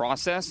up his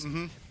process,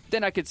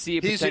 then I could see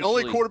it. He's the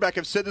only quarterback,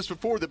 I've said this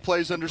before, that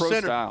plays under pro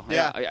center. Style.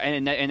 Yeah,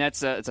 and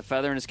that's it's a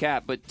feather in his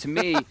cap. But to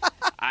me,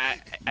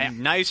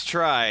 nice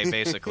try,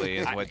 basically,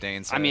 is what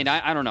Dane says. I mean,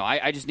 I don't know.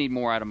 I just need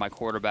more out of my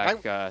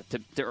quarterback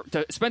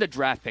to spend a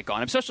draft pick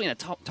on him, especially in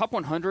the top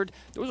 100.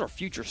 Those are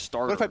future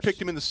starters. What if I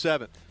picked him in the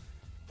 7th?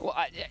 Well,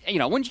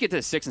 once you get to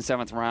the 6th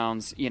and 7th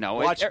rounds,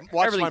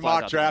 watch my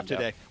mock draft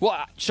today.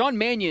 Well, Sean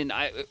Mannion,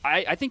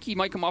 I think he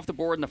might come off the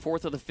board in the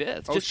 4th or the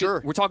 5th. Oh,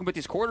 sure. We're talking about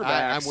these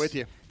quarterbacks. I'm with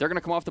you. They're going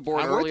to come off the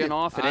board early and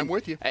often. I'm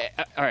with you.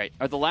 All right.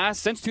 Are the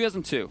last since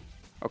 2002?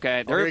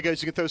 Okay. There he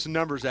goes. You can throw some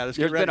numbers at us.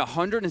 There's been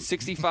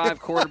 165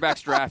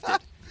 quarterbacks drafted.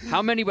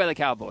 How many by the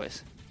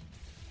Cowboys?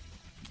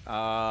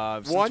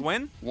 Since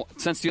when?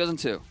 Since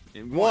 2002.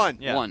 One.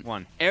 Yeah,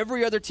 one.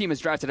 Every other team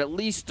has drafted at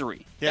least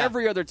 3. Yeah.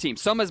 Every other team.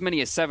 Some as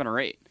many as 7 or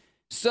 8.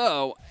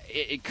 So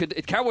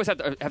Cowboys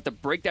have to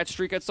break that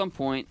streak at some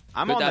point.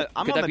 Could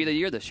that be the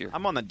year this year?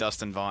 I'm on the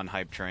Dustin Vaughn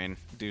hype train.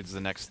 Dude's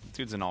an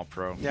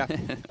all-pro. Yeah.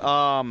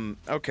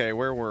 Okay,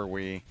 where were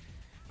we?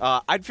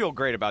 I'd feel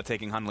great about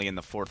taking Hundley in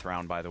the 4th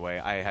round, by the way.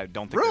 I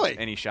don't think there's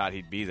any shot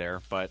he'd be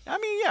there. But, I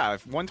mean, yeah,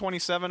 if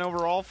 127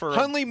 overall for...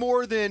 Hundley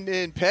more than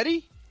in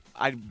Petty?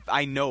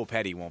 I know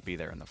Petty won't be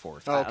there in the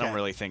 4th. Okay. I don't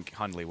really think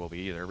Hundley will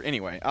be either.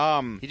 Anyway,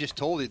 he just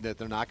told you that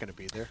they're not going to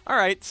be there. All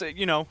right, so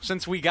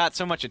since we got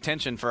so much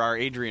attention for our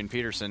Adrian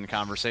Peterson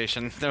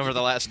conversation over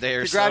the last day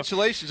or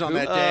congratulations on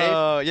that,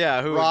 Dave.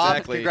 Yeah, Rob,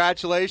 exactly?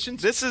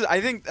 Congratulations.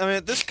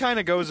 This kind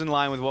of goes in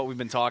line with what we've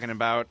been talking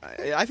about.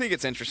 I think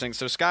it's interesting.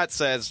 So Scott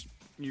says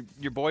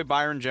your boy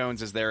Byron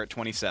Jones is there at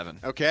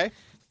 27. Okay.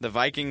 The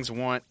Vikings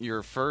want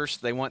your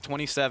first. They want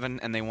 27,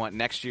 and they want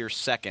next year's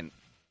 2nd.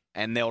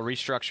 And they'll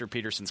restructure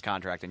Peterson's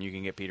contract, and you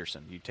can get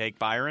Peterson. You take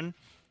Byron,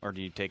 or do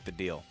you take the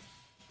deal?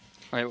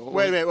 All right,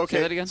 wait. Okay.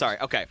 Say that again? Sorry.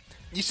 Okay.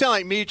 You sound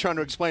like me trying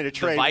to explain a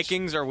trade. The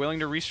Vikings are willing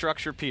to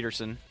restructure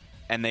Peterson,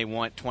 and they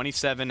want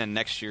 27 and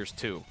next year's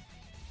 2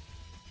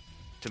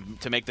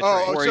 to make the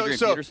trade. For Adrian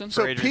Peterson?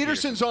 So Adrian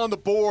Peterson's on the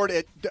board.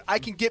 I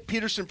can get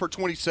Peterson for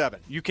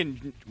 27. You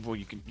can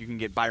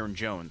get Byron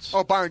Jones.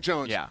 Oh, Byron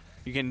Jones. Yeah.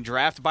 You can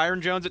draft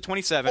Byron Jones at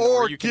 27,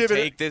 or you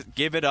can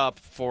give it up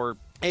for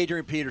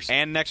Adrian Peterson.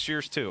 And next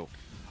year's 2.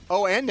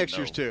 Oh, and next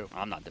year's 2.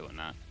 I'm not doing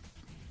that.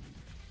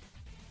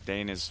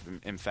 Dane is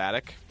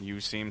emphatic. You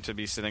seem to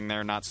be sitting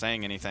there not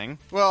saying anything.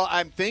 Well,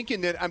 I'm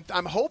thinking that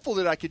I'm hopeful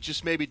that I could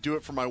just maybe do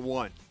it for my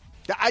 1.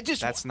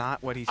 That's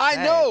not what he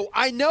said.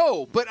 I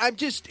know, but I'm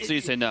just. So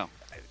you say no?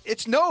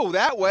 It's no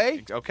that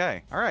way.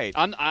 Okay, all right.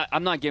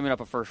 I'm not giving up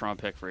a 1st-round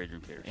pick for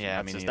Adrian Peterson.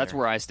 Yeah, that's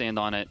where I stand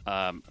on it.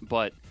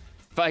 But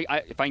if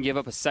I can give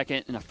up a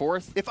 2nd and a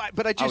 4th,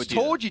 but I just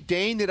told you,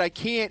 Dane, that I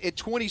can't. At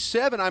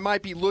 27, I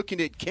might be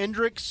looking at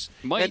Kendricks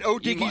and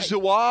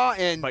Odighizuwa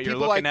and but you're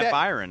people looking like at that.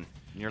 Byron.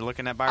 You're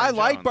looking at Byron. I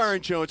like Jones.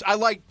 Byron Jones. I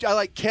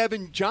like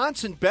Kevin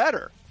Johnson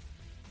better.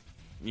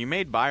 You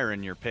made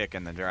Byron your pick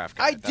in the draft.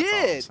 I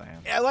did.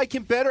 I like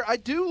him better. I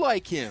do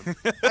like him.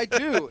 I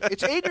do.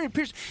 It's Adrian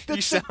Peterson.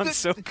 You sound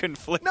so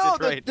conflicted now.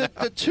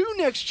 The 2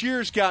 next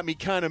years got me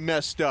kind of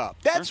messed up.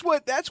 That's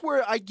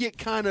where I get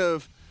kind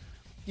of.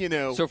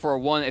 So for a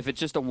 1, if it's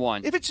just a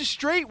 1. If it's a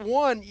straight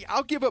 1,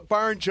 I'll give up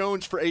Byron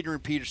Jones for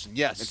Adrian Peterson.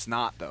 Yes. It's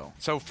not, though.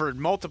 So for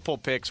multiple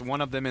picks, one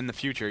of them in the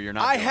future, you're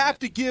not why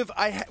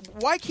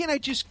can't I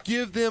just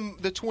give them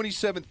the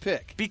 27th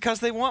pick? Because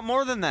they want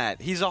more than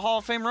that. He's a Hall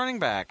of Fame running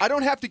back. I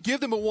don't have to give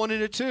them a 1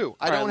 and a 2.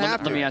 I don't have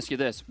to. Let me ask you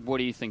this. What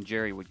do you think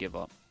Jerry would give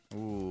up?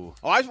 Ooh.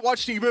 Oh, I've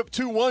watched him give up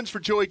 2 1s for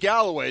Joey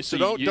Galloway, so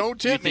don't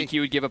tempt me. You think he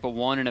would give up a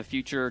 1 and a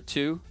future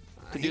 2?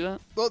 To do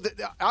that? Well,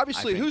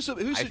 obviously, who's the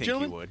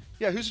gentleman? He would.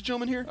 Yeah, who's the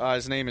gentleman here?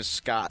 His name is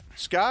Scott.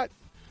 Scott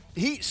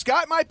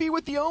might be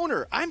with the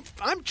owner. I'm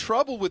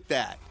troubled with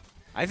that.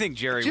 I think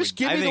Jerry just would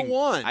give me the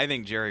 1. I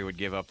think Jerry would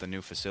give up the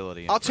new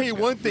facility. I'll tell you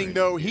one thing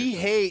though. He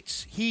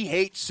hates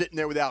sitting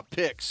there without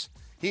picks.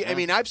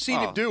 I've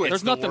seen him do it.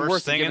 There's nothing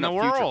worse thing in the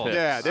world.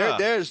 Yeah,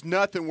 there's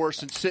nothing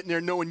worse than sitting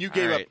there knowing you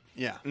gave up.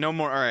 Yeah, no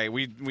more. All right,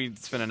 we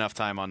spent enough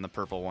time on the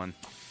purple one.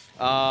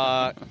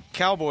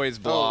 Cowboys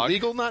blog.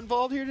 Legal not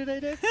involved here today,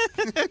 Dave?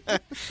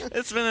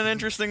 It's been an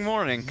interesting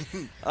morning.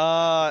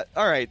 All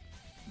right.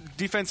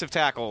 Defensive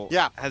tackle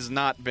has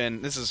not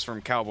been – this is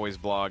from Cowboys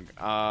blog.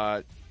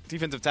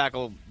 Defensive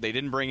tackle, they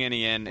didn't bring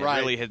any in. It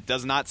really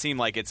does not seem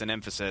like it's an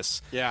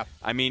emphasis. Yeah.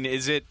 I mean,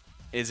 is it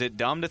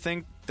dumb to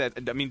think that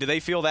 – I mean, do they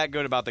feel that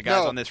good about the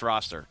guys on this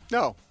roster?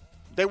 No.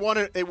 They want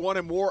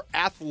a more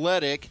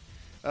athletic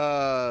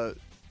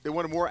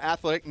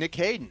Nick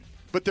Hayden.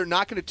 But they're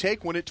not going to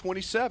take one at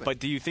 27. But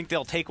do you think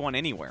they'll take one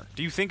anywhere?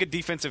 Do you think a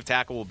defensive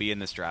tackle will be in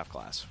this draft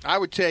class? I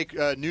would take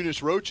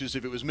Nunes Roaches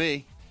if it was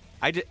me.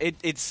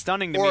 It's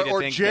stunning to me to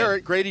think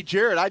Jarrett, Grady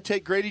Jarrett. I'd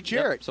take Grady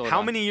Jarrett. Yep.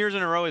 How many years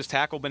in a row has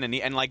tackle been in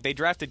and like they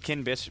drafted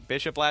Ken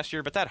Bishop last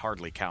year, but that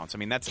hardly counts. I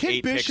mean, that's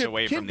 8 picks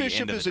away from the end of the draft.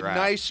 Ken Bishop is a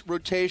nice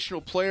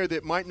rotational player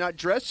that might not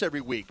dress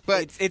every week,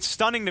 but it's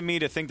stunning to me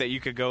to think that you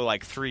could go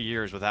like 3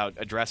 years without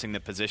addressing the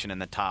position in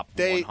the top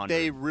 100.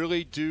 They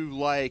really do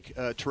like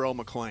Terrell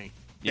McClain.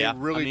 They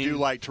really do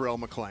like Terrell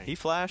McClain. He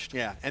flashed.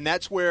 Yeah, and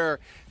that's where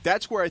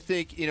I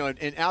think,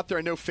 and out there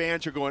I know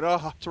fans are going,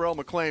 oh, Terrell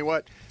McClain,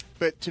 what?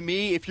 But to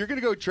me, if you're going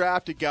to go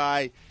draft a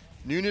guy,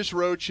 Nunes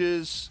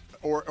Roaches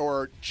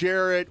or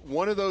Jarrett,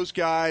 one of those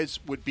guys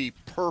would be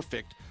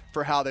perfect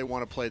for how they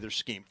want to play their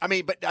scheme. I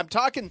mean, but I'm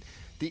talking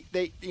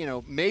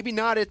maybe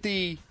not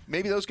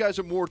maybe those guys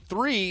are more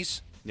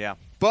threes. Yeah.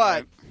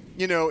 But,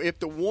 if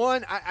the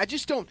one, I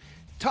just don't.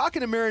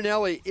 Talking to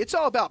Marinelli, it's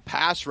all about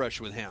pass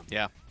rush with him.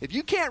 Yeah. If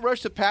you can't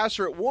rush the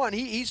passer at one,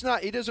 he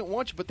doesn't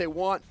want you, but they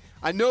want,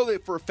 I know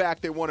that for a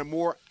fact they want a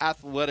more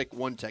athletic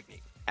one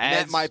technique. And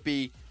that might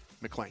be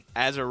McClain.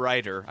 As a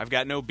writer, I've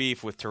got no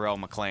beef with Terrell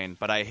McClain,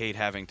 but I hate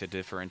having to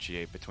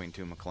differentiate between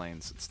two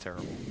McClains. It's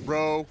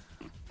terrible.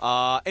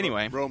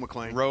 Anyway. Roe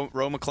McClain.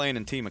 Roe McClain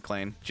and T.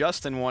 McClain.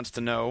 Justin wants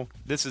to know,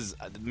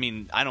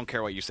 I don't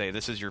care what you say.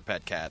 This is your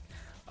pet cat.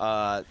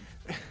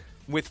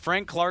 With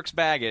Frank Clark's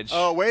baggage.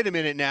 Oh, wait a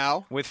minute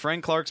now. With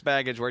Frank Clark's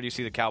baggage, where do you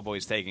see the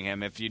Cowboys taking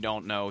him? If you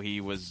don't know,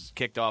 he was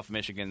kicked off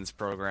Michigan's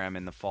program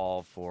in the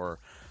fall for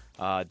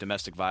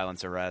domestic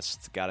violence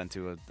arrest. Got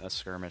into a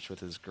skirmish with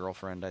his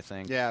girlfriend, I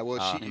think. Yeah,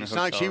 well, it's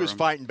not like she was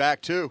fighting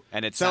back, too.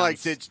 And it's not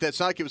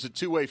like it was a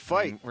two-way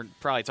fight. We're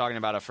probably talking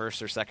about a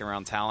first- or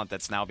second-round talent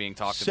that's now being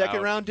talked about.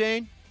 Second-round,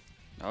 Dane?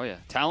 Oh, yeah.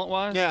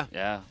 Talent-wise? Yeah.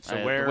 Yeah. So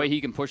the way he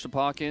can push the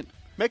pocket.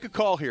 Make a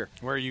call here.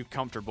 Where are you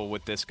comfortable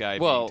with this guy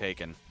being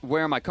taken?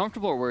 Where am I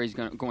comfortable or where he's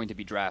going to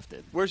be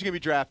drafted? Where's he going to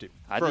be drafted?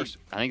 I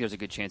think there's a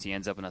good chance he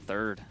ends up in a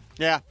third.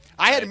 Yeah.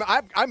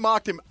 I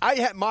mocked him. I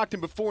had mocked him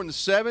before in the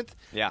 7th.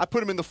 Yeah. I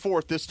put him in the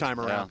 4th this time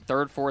around. Yeah.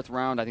 3rd, 4th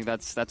round, I think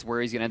that's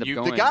where he's going to end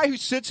up going. The guy who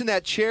sits in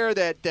that chair,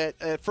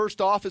 that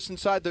first office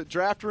inside the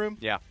draft room,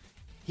 yeah,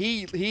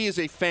 he is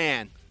a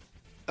fan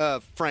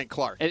of Frank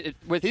Clark. He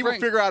will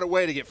figure out a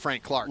way to get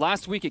Frank Clark.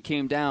 Last week it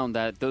came down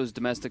that those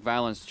domestic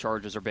violence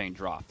charges are being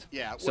dropped.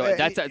 Yeah, so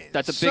that's a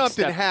big something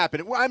step.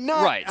 happened. Well, I'm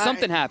not right.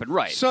 Something happened.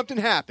 Right. Something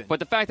happened. But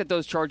the fact that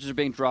those charges are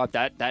being dropped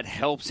that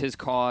helps his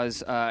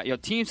cause.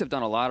 Teams have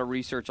done a lot of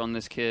research on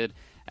this kid.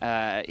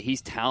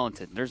 He's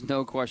talented. There's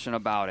no question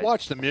about it.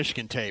 Watch the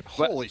Michigan tape.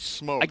 Holy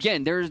smokes!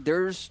 Again,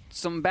 there's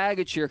some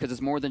baggage here because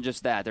it's more than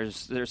just that.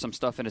 There's some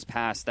stuff in his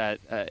past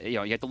that you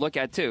have to look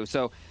at too.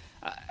 So.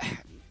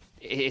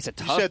 It's a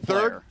tough you said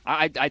player.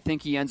 Third? I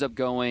think he ends up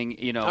going,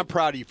 I'm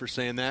proud of you for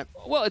saying that.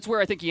 Well, it's where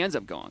I think he ends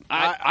up going.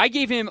 I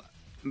gave him,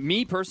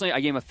 me personally, I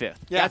gave him a 5th.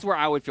 Yeah. That's where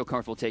I would feel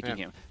comfortable taking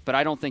him. But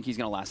I don't think he's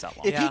going to last that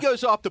long. If he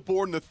goes off the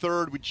board in the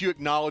 3rd, would you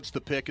acknowledge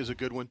the pick as a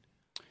good one?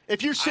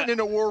 If you're sitting in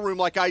a war room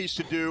like I used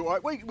to do, I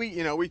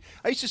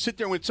used to sit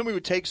there when somebody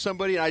would take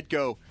somebody, and I'd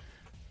go,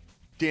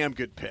 damn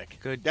good pick.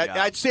 Good job.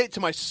 I'd say it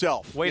to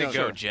myself. Way to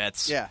go,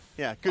 Jets. Yeah,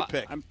 good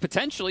pick.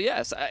 Potentially,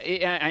 yes.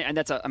 And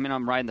that's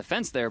I'm riding the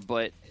fence there,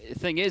 but the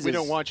thing is, we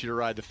don't want you to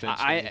ride the fence.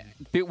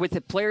 But with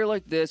a player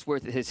like this,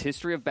 with his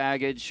history of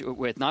baggage,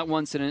 with not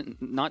one incident,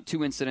 not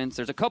 2 incidents,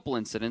 there's a couple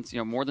incidents,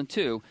 more than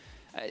 2.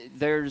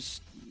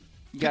 There's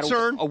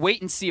concern, a wait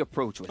and see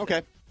approach with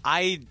it.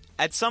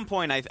 At some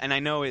point, and I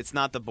know it's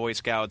not the Boy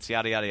Scouts,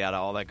 yada yada yada,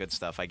 all that good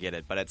stuff. I get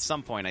it, but at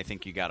some point, I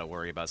think you got to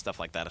worry about stuff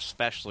like that,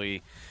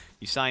 especially.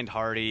 You signed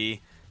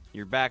Hardy.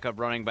 Your backup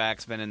running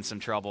back's been in some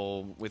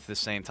trouble with the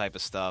same type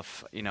of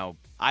stuff.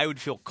 I would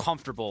feel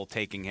comfortable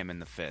taking him in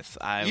the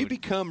 5th.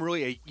 Become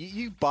really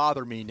you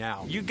bother me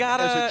now. You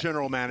gotta as a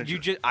general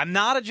manager. I'm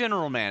not a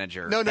general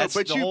manager. No, that's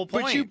but the whole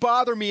point. But you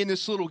bother me in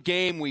this little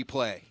game we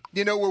play.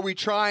 Where we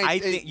try. I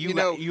think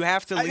you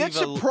have to leave. That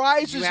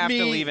surprises me. You have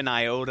to leave an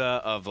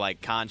iota of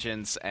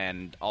conscience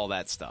and all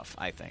that stuff.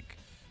 I think.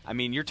 I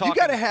mean, you're talking. You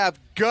got to have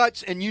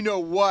guts, and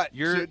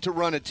to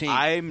run a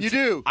team. You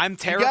do. I'm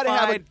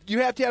terrified. You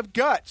have to have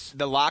guts.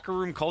 The locker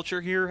room culture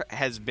here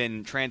has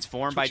been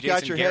transformed by you Jason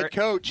got your Garrett. Head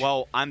coach.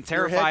 Well, I'm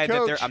terrified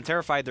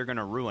they're going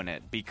to ruin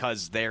it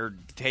because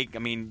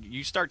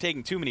you start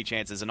taking too many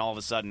chances, and all of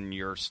a sudden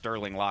your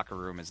sterling locker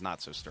room is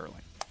not so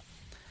sterling.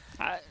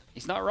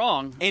 He's not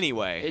wrong.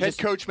 Anyway, head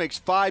coach makes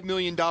 $5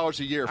 million a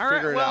year.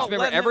 Figure it out.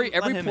 Remember,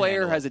 every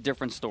player has a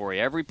different story.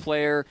 Every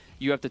player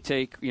you have to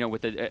take,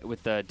 with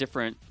a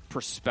different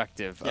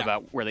perspective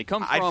about where they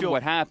come from,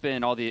 what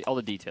happened, all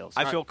the details.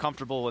 I feel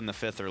comfortable in the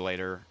 5th or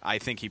later. I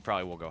think he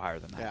probably will go higher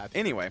than that. Yeah.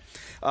 Anyway,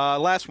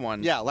 last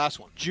one. Yeah, last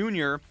one.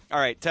 Junior. All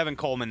right, Tevin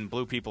Coleman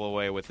blew people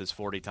away with his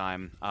 40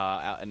 time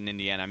out in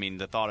Indiana. I mean,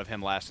 the thought of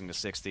him lasting to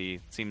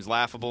 60 seems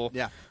laughable.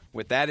 Yeah.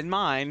 With that in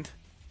mind,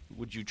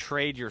 would you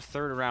trade your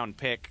 3rd-round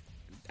pick,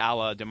 a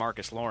la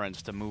DeMarcus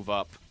Lawrence, to move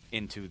up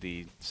into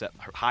the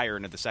higher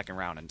into the 2nd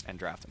round and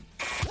draft him?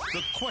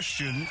 The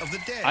question of the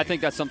day. I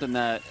think that's something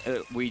that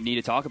we need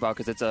to talk about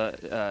because it's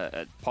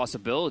a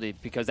possibility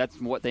because that's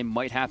what they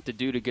might have to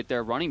do to get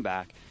their running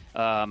back.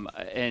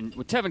 And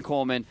with Tevin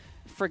Coleman,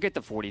 Forget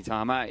the 40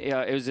 time.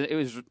 It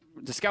was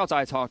the scouts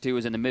I talked to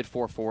was in the mid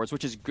 4.4s,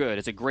 which is good.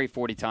 It's a great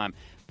 40 time,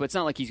 but it's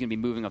not like he's going to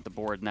be moving up the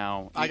board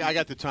now. I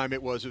got the time.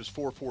 It was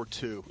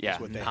 4.42. Yeah,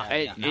 what they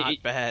had.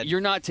 Not bad.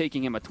 You're not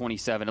taking him at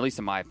 27, at least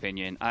in my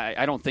opinion.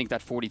 I don't think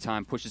that 40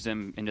 time pushes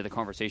him into the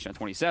conversation at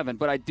 27,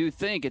 but I do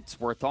think it's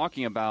worth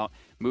talking about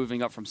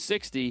moving up from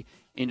 60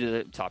 into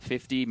the top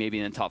 50, maybe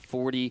in the top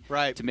 40,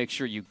 to make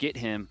sure you get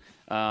him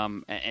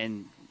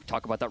and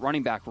talk about that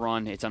running back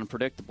run. It's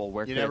unpredictable.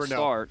 Where you could never it know.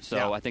 start? So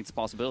Yeah. I think it's a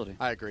possibility.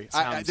 I agree.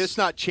 This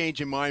not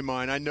changing my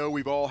mind. I know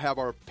we've all have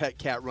our pet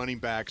cat running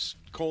backs.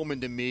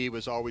 Coleman to me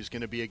was always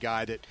going to be a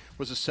guy that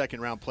was a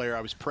second-round player.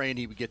 I was praying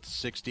he would get to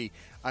 60.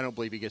 I don't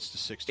believe he gets to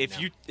 60 now.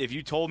 If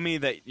you told me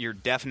that you're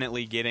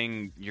definitely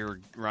getting your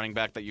running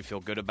back that you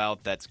feel good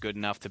about, that's good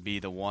enough to be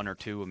the 1 or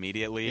 2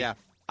 immediately,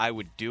 I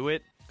would do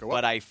it.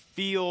 But I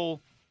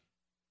feel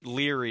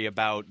leery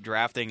about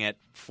drafting at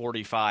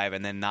 45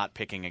 and then not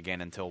picking again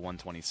until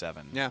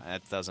 127. Yeah,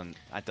 that doesn't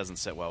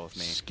sit well with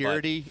me.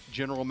 Scaredy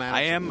general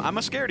manager. I'm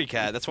a scaredy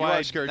cat. That's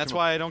why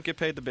I don't get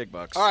paid the big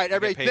bucks. All right,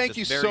 everybody, thank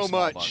you so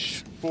much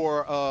bucks.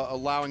 for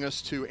allowing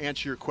us to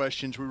answer your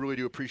questions. We really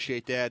do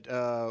appreciate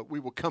that. We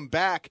will come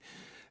back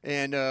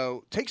and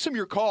take some of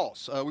your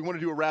calls. We want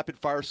to do a rapid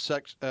fire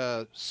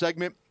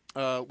segment.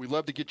 We'd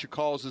love to get your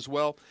calls as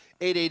well.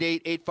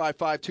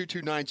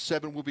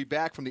 888-855-2297. We'll be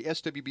back from the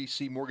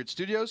SWBC Mortgage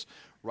Studios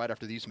right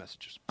after these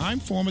messages. I'm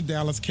former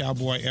Dallas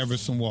Cowboy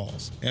Everson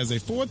Walls. As a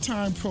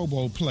 4-time Pro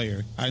Bowl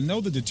player, I know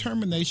the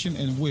determination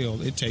and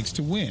will it takes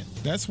to win.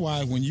 That's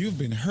why when you've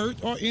been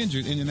hurt or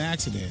injured in an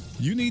accident,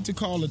 you need to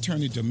call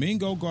attorney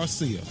Domingo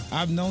Garcia.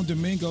 I've known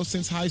Domingo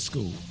since high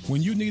school.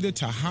 When you need a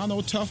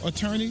Tejano Tough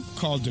attorney,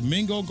 call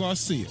Domingo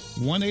Garcia.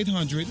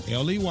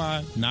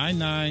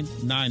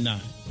 1-800-LEY-9999.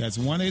 That's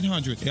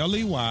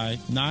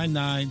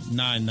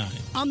 1-800-LEY-9999.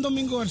 I'm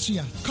Domingo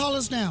Garcia. Call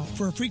us now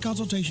for a free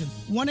consultation.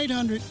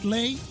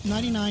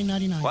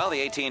 1-800-LEY-9999. Well,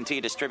 the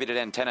AT&T distributed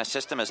antenna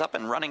system is up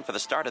and running for the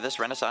start of this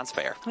Renaissance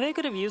Fair. They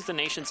could have used the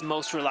nation's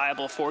most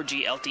reliable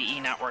 4G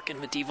LTE network in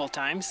medieval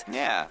times.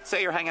 Yeah,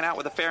 say you're hanging out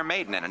with a fair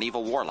maiden and an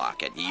evil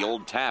warlock at Ye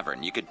Old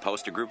Tavern. You could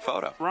post a group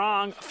photo.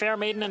 Wrong. A fair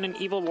maiden and an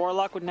evil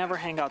warlock would never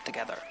hang out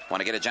together.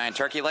 Want to get a giant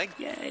turkey leg?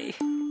 Yay.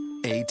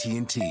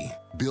 AT&T,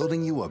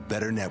 building you a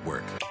better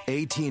network.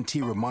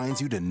 AT&T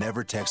reminds you to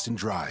never text and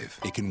drive.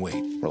 It can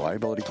wait.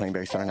 Reliability claim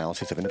based on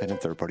analysis of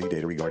independent third-party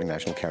data regarding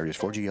national carriers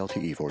 4G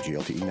LTE. 4G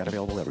LTE not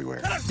available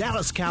everywhere.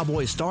 Dallas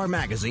Cowboys Star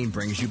Magazine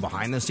brings you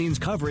behind-the-scenes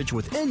coverage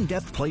with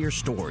in-depth player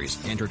stories,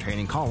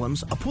 entertaining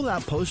columns, a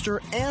pull-out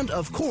poster, and,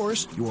 of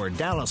course, your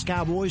Dallas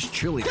Cowboys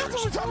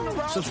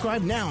cheerleaders.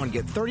 Subscribe now and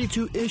get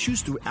 32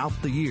 issues throughout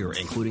the year,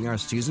 including our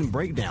season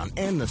breakdown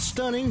and the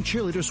stunning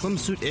cheerleader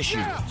swimsuit issue.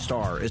 Yeah.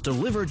 Star is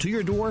delivered to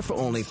your door for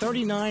only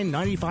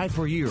 $39.95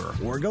 per year,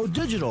 or go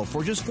digital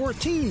for just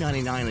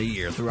 $14.99 a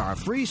year through our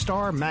free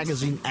Star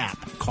Magazine app.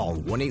 Call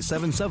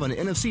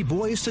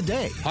 1-877-NFC-BOYS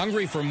today.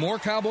 Hungry for more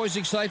Cowboys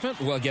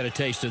excitement? Well, get a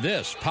taste of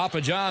this.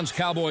 Papa John's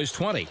Cowboys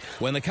 20.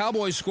 When the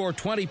Cowboys score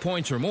 20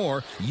 points or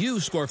more,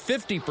 you score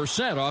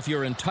 50% off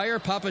your entire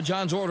Papa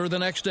John's order the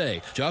next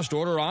day. Just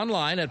order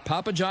online at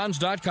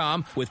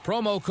papajohns.com with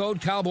promo code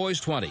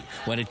Cowboys20.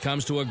 When it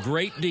comes to a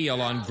great deal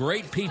on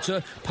great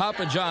pizza,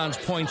 Papa John's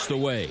points the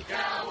way.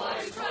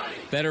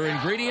 Better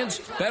ingredients,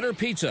 better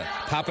pizza.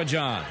 Papa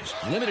John's.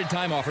 Limited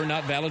time offer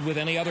not valid with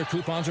any other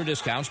coupons or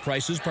discounts.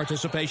 Prices,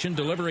 participation,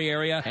 delivery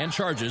area, and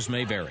charges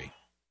may vary.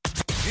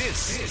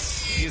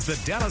 This is the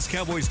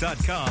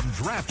DallasCowboys.com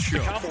Draft Show.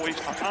 The Cowboys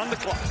are on the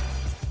clock.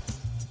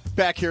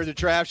 Back here at the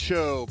Draft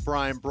Show,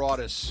 Brian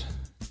Broaddus,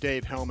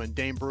 Dave Hellman,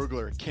 Dane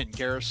Brugler, Kent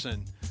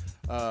Garrison,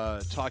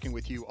 talking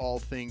with you all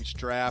things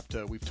draft.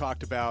 We've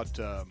talked about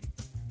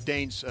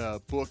Dane's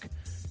book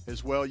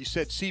as well. You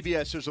said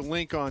CBS. There's a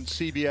link on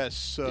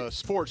CBS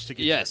Sports to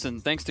get. Yes,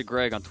 and thanks to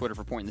Greg on Twitter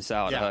for pointing this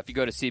out. Yeah. If you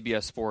go to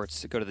CBS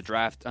Sports, go to the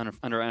draft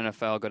under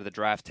NFL, go to the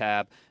draft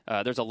tab.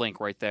 There's a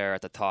link right there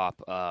at the top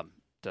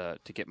to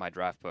get my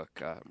draft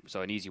book.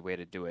 So an easy way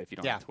to do it if you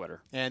don't have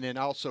Twitter. And then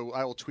also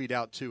I will tweet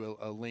out too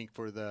a link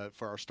for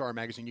our Star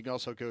Magazine. You can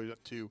also go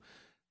to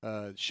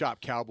Shop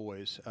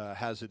Cowboys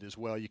has it as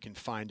well. You can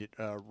find it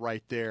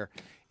right there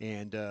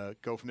and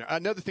go from there.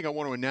 Another thing I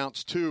want to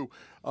announce too.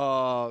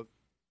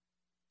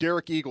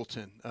 Derek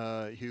Eagleton,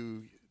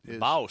 who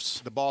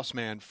is the boss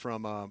man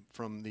from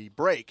the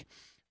break,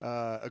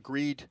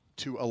 agreed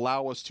to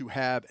allow us to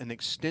have an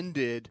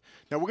extended.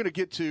 Now we're going to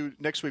get to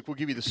next week. We'll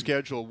give you the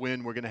schedule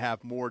when we're going to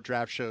have more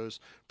draft shows,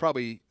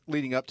 probably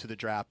leading up to the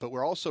draft. But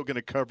we're also going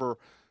to cover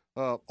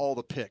all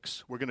the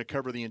picks. We're going to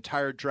cover the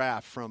entire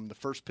draft from the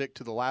first pick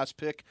to the last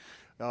pick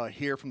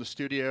here from the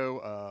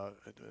studio.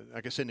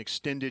 Like I said, an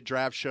extended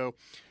draft show.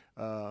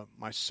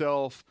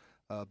 Myself.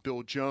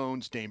 Bill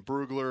Jones, Dane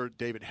Brugler,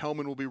 David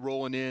Hellman will be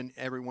rolling in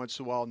every once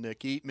in a while. Nick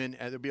Eatman, and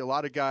there'll be a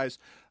lot of guys.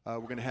 We're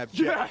going to have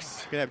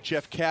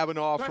Jeff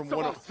Kavanaugh from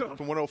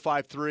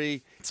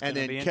 105.3, and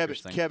then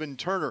Kevin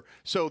Turner.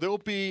 So there'll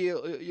be,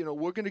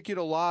 we're going to get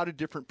a lot of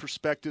different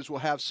perspectives. We'll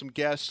have some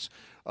guests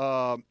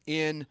from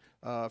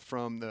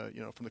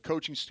the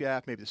coaching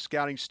staff, maybe the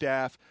scouting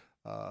staff.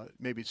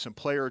 maybe some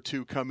player or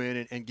two come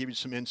in and give you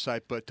some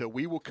insight. But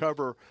we will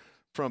cover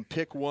from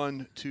pick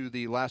 1 to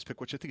the last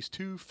pick, which I think is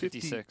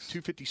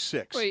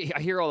 256. Well,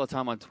 I hear all the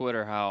time on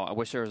Twitter how I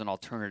wish there was an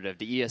alternative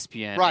to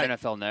ESPN, Right.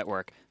 NFL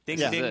Network. Ding,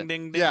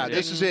 ding. Yeah,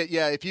 this is it.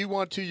 Yeah, if you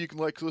want to, you can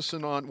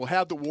listen on. We'll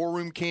have the War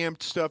Room Cam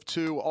stuff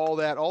too. All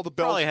that, all the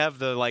bells. Probably have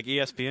the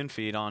ESPN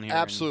feed on here.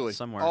 Absolutely,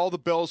 somewhere. All the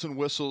bells and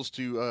whistles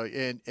to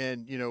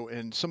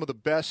and some of the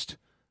best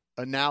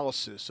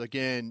analysis.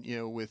 Again,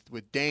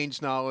 with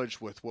Dane's knowledge,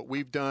 with what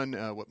we've done,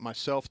 what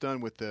myself done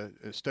with the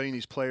studying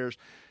these players.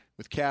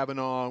 With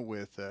Kavanaugh,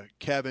 with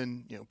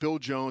Kevin, Bill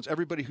Jones,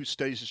 everybody who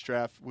studies this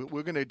draft,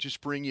 we're going to just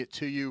bring it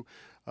to you,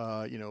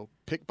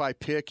 pick by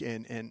pick,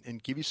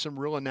 and give you some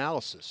real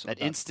analysis.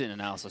 That instant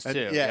analysis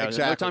too. Yeah,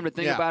 exactly. No time to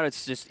think about it.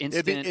 It's just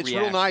instant. It's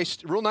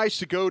real nice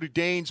to go to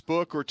Dane's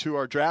book or to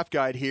our draft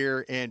guide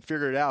here and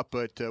figure it out.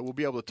 But we'll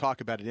be able to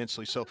talk about it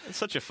instantly. So it's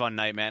such a fun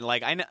night, man.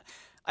 Like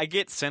I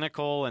get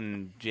cynical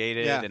and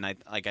jaded, and I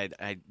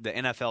the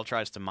NFL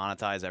tries to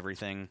monetize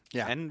everything,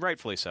 and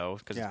rightfully so.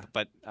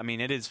 But I mean,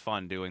 it is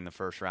fun doing the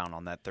first round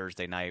on that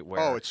Thursday night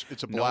where it's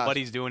a blast.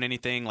 Nobody's doing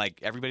anything.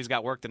 Like everybody's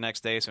got work the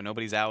next day, so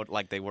nobody's out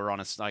like they were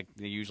like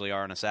they usually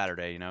are on a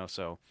Saturday.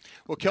 So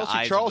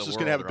Kelsey Charles is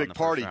going to have a big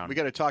party. We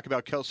got to talk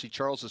about Kelsey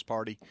Charles's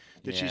party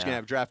that she's going to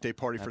have a draft day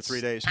party for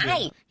 3 days.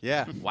 Too.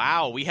 Yeah.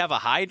 Wow, we have a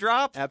high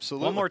drop.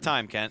 Absolutely. One more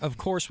time, Kent. Of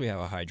course, we have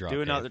a high drop.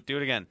 Do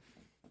it again.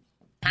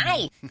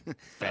 Hi.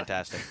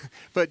 Fantastic.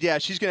 But, yeah,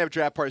 she's going to have a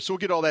draft party, so we'll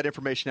get all that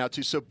information out,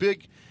 too. So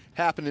big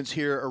happenings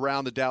here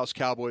around the Dallas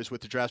Cowboys with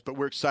the draft, but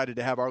we're excited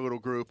to have our little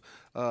group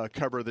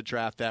cover the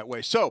draft that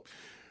way. So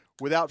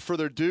without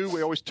further ado,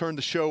 we always turn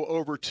the show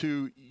over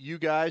to you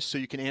guys so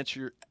you can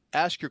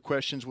ask your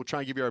questions. We'll try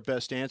and give you our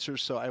best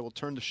answers. So I will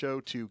turn the show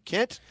to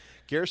Kent.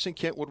 Garrison,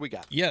 Kent, what do we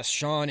got? Yes,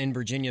 Sean in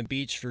Virginia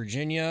Beach,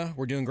 Virginia.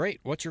 We're doing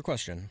great. What's your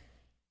question?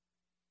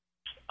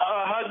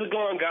 How's it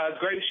going, guys?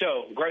 Great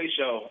show.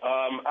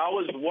 I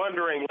was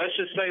wondering, let's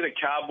just say the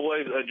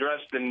Cowboys address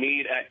the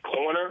need at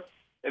corner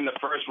in the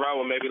first round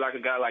with maybe like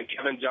a guy like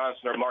Kevin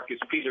Johnson or Marcus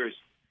Peters.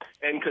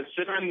 And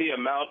considering the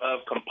amount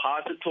of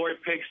compository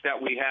picks that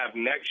we have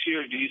next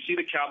year, do you see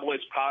the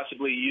Cowboys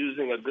possibly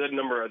using a good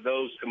number of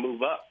those to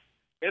move up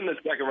in the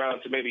second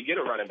round to maybe get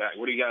a running back?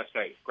 What do you guys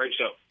think? Great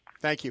show.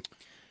 Thank you.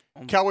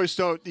 Cowboys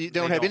don't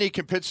have any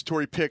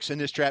compensatory picks in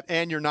this draft,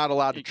 and you're not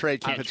allowed to trade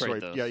compensatory.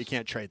 Yeah, you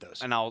can't trade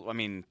those. And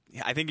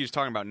I think he was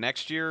talking about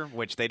next year,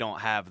 which they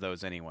don't have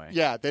those anyway.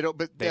 Yeah, they don't.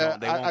 But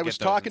I was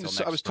talking to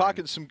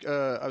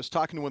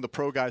one of the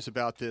pro guys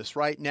about this.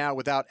 Right now,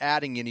 without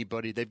adding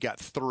anybody, they've got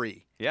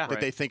 3 that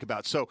they think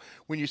about. So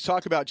when you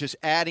talk about just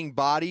adding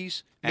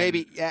bodies,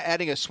 maybe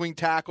adding a swing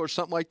tackle or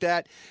something like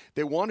that,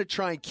 they want to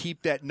try and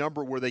keep that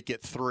number where they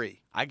get 3.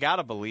 I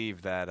gotta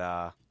believe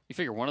that. You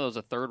figure one of those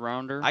a third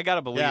rounder. I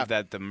gotta believe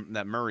that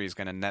that Murray's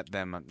going to net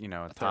them,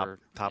 a top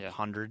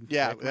 100.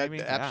 Yeah, maybe.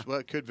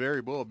 It could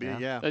very well be.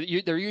 Yeah,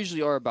 there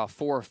usually are about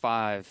 4 or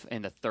 5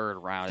 in the third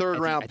round.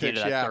 Round at the end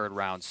picks, of that third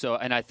round. So,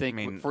 and I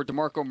think for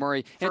DeMarco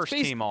Murray, first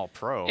team All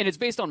Pro, and it's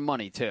based on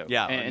money too.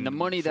 Yeah, and the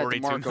money that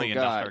DeMarco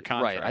got.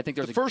 Right, I think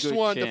there's the first a good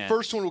one. chance. The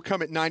first one will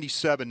come at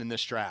 97 in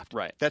this draft.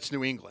 Right, that's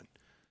New England.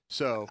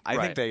 So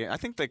I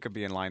think they could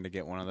be in line to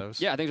get one of those.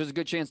 Yeah, I think there's a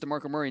good chance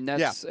DeMarco Murray, and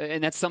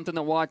that's something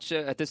to watch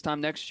at this time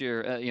next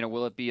year.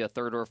 Will it be a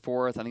third or a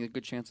fourth? I think a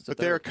good chance it's a third.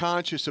 But they're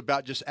conscious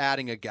about just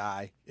adding a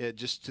guy. They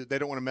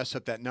don't want to mess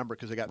up that number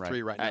because they got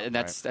 3 right now. And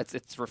that's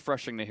it's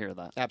refreshing to hear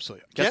that.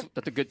 Absolutely, that's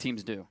what the good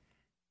teams do.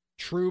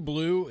 True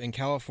Blue in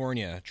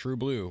California. True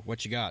Blue,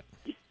 what you got?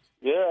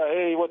 Yeah,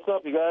 hey, what's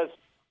up, you guys?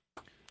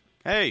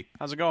 Hey,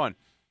 how's it going?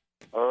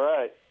 All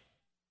right.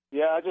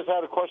 Yeah, I just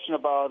had a question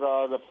about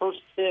the first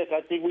pick.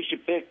 I think we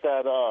should pick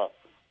that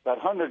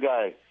Hunter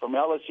guy from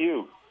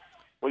LSU.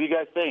 What do you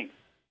guys think?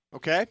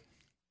 Okay.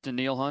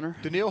 Daniil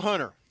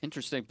Hunter.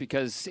 Interesting,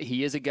 because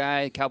he is a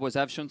guy Cowboys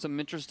have shown some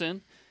interest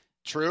in.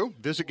 True.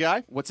 Visit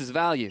guy. What's his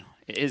value?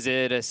 Is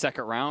it a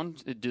second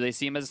round? Do they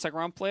see him as a second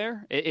round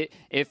player?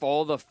 If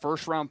all the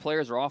first round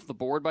players are off the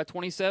board by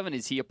 27,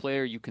 is he a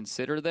player you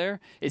consider there?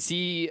 Is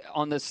he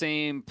on the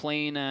same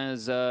plane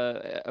as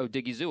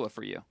Odigizua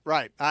for you?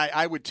 Right.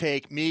 I would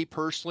take, me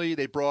personally,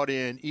 they brought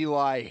in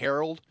Eli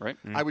Harold. Right.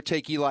 I would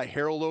take Eli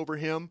Harold over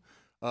him.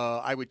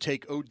 I would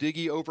take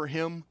Odigi over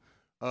him.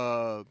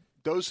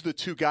 Those are the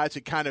 2 guys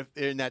that kind of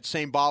in that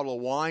same bottle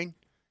of wine.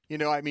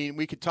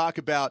 We could talk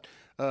about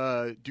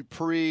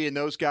Dupree and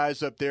those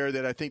guys up there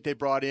that I think they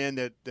brought in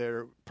that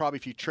they're probably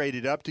if you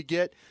traded up to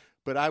get.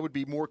 But I would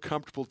be more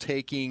comfortable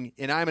taking,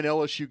 and I'm an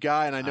LSU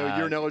guy, and I know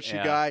you're an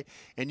LSU guy,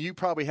 and you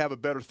probably have a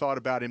better thought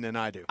about him than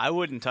I do. I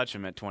wouldn't touch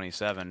him at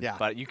 27,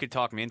 but you could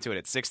talk me into it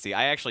at 60.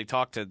 I actually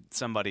talked to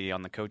somebody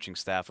on the coaching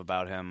staff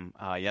about him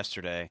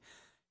yesterday,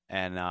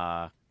 and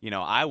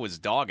I was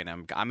dogging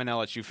him. I'm an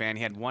LSU fan.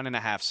 He had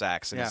 1.5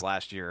 sacks in his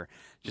last year.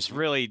 Just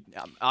really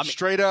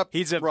straight up.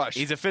 He's a rush.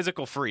 He's a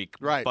physical freak,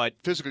 right? But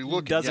physically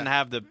looking, doesn't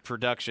have the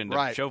production to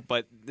right. show.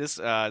 But this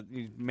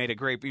he made a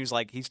great. He was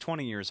like he's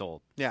 20 years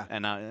old. Yeah,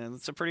 and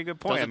it's a pretty good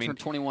point. Doesn't turn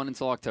 21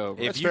 until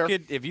October. If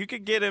you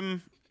could get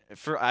him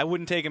I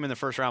wouldn't take him in the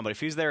first round, but if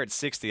he's there at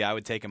 60, I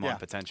would take him on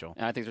potential.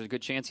 And I think there's a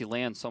good chance he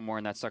lands somewhere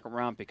in that second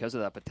round because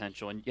of that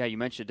potential. And, yeah, you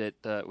mentioned it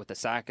with the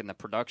sack and the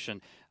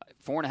production.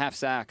 4.5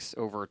 sacks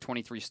over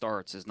 23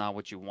 starts is not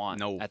what you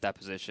want at that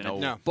position.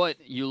 No. But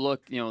you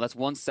look, that's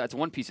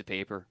one piece of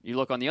paper. You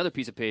look on the other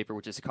piece of paper,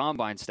 which is the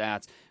combine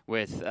stats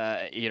with,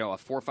 a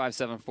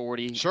 4.57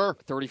 40,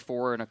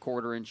 34 and a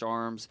quarter inch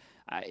arms.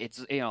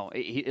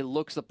 It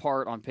looks the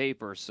part on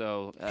paper.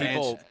 So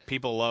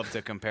people love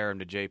to compare him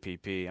to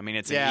JPP. I mean,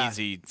 it's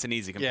an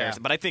easy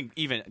comparison. But I think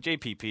even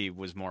JPP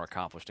was more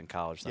accomplished in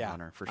college than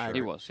Hunter for sure.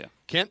 He was, yeah.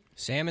 Kent?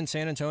 Sam in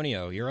San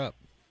Antonio, you're up.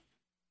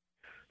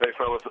 Hey,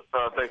 fellas.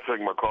 Thanks for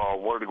taking my call.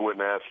 I wanted to go ahead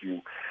and ask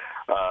you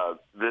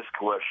this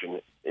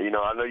question.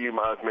 I know you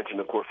might have mentioned,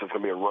 of course, there's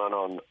going to be a run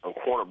on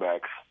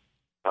cornerbacks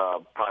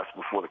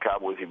possibly before the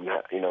Cowboys even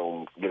get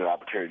an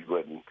opportunity to go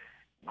ahead and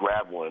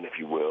grab one, if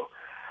you will.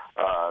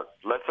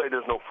 Let's say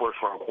there's no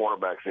first-round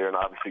cornerbacks there, and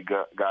obviously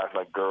guys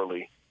like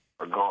Gurley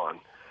are gone.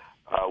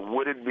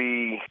 Would it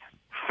be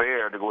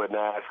fair to go ahead and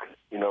ask,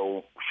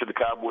 should the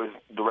Cowboys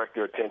direct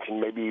their attention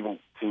maybe even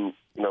to,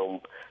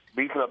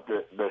 beefing up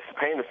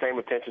paying the same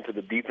attention to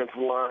the defensive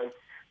line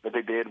that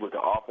they did with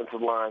the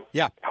offensive line?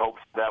 Yeah.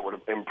 Hopes that would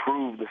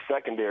improve the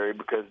secondary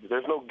because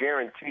there's no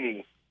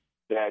guarantee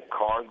that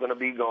Carr's going to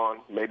be gone.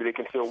 Maybe they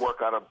can still work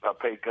out a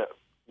pay cut,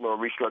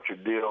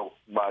 restructured deal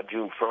by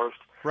June 1st.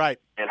 Right.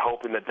 And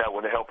hoping that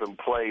would help him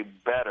play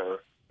better.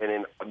 And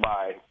then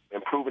by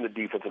improving the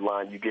defensive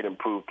line, you get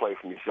improved play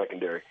from your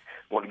secondary.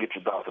 I want to get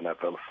your thoughts on that,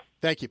 fellas.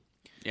 Thank you.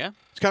 Yeah.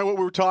 It's kind of what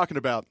we were talking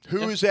about.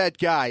 Who is that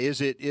guy?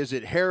 Is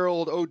it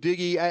Harold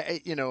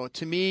Odiggy?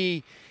 To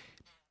me,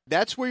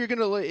 that's where you're going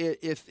to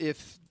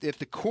if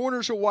the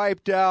corners are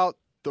wiped out,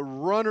 the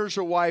runners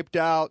are wiped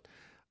out,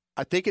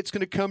 I think it's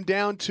going to come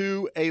down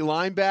to a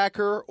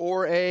linebacker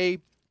or a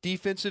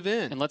defensive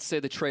end. And let's say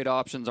the trade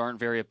options aren't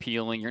very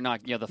appealing. You're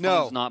not, the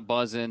phone's not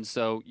buzzing,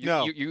 so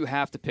you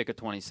have to pick a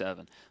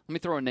 27. Let me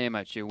throw a name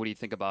at you. What do you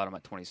think about him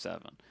at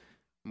 27?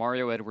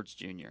 Mario Edwards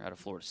Jr. out of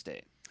Florida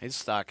State. His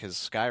stock has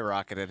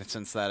skyrocketed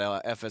since that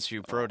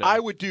FSU Pro Day. I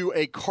would do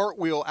a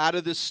cartwheel out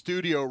of this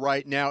studio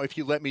right now if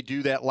you let me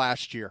do that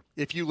last year.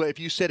 If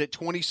you said at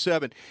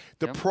 27.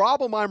 The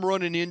problem I'm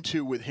running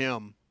into with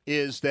him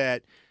is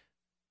that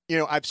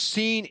I've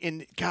seen,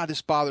 and God,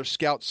 this bothers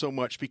scouts so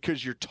much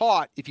because you're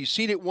taught if you've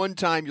seen it one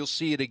time, you'll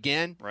see it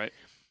again. Right.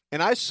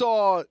 And I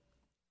saw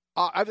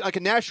like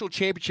a national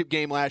championship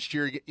game last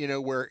year,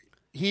 where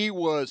he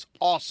was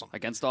awesome.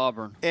 Against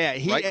Auburn. Yeah,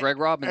 Greg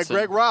Robinson.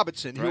 Greg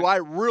Robinson, who I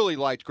really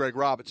liked Greg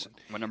Robinson.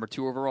 Went number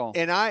 2 overall.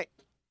 And I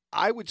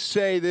would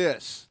say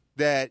this,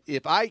 that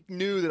if I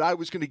knew that I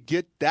was going to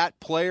get that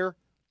player,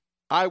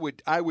 I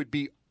would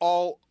be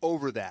all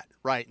over that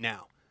right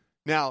now.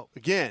 Now,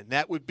 again,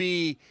 that would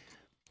be,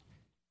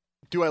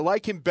 do I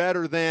like him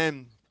better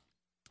than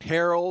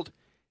Harold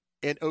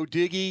and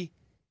Odiggy?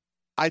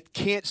 I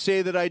can't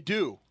say that I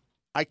do.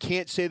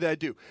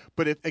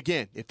 But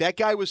if that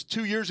guy was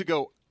 2 years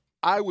ago,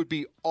 I would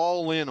be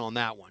all in on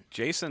that one.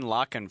 Jason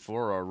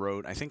Lockenfora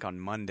wrote, I think on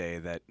Monday,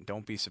 that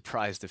don't be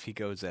surprised if he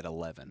goes at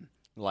 11.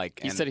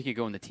 He said he could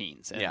go in the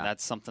teens, and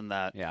that's something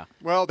that. Yeah.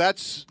 Well,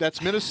 that's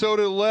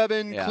Minnesota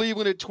 11,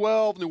 Cleveland at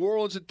 12, New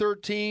Orleans at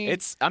 13.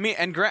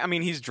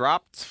 He's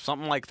dropped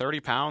something like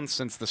 30 pounds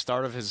since the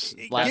start of his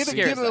last season.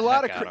 Give him a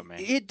lot of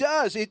it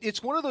does.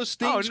 It's one of those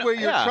things where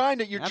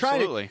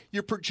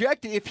you're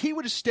projecting. If he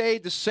would have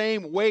stayed the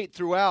same weight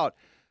throughout.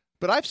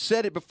 But I've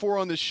said it before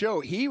on the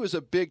show. He was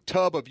a big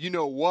tub of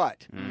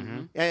what.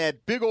 Mm-hmm. And a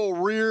big old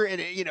rear.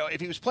 And,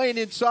 if he was playing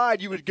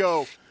inside, you would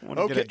go,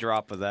 okay. Get a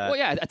drop of that. Well,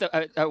 yeah,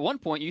 at one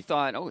point you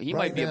thought, he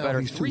might be a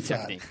better 3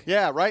 technique.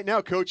 Yeah, right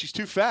now, Coach, he's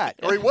too fat.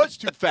 Or he was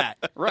too fat.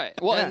 Right.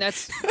 Well, and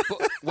that's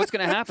what's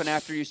going to happen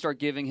after you start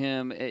giving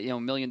him,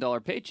 $1 million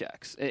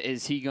paychecks.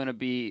 Is he going to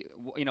be,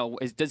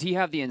 does he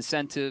have the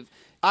incentive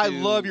I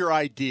love your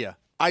idea.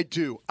 I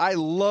do. I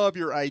love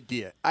your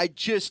idea. I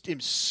just am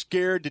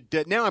scared to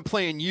death. Now I'm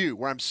playing you,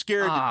 where I'm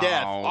scared to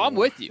death. I'm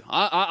with you.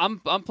 I'm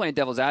playing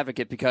devil's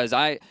advocate because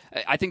I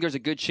think there's a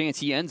good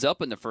chance he ends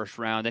up in the first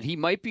round, and he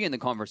might be in the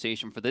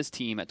conversation for this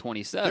team at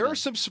 27. There are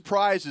some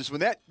surprises when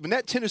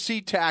that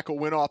Tennessee tackle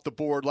went off the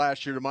board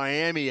last year to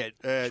Miami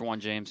at Juwan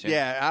James.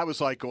 Yeah, I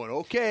was like going,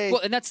 okay. Well,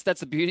 and that's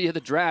the beauty of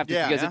the draft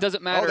because it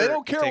doesn't matter. Oh, they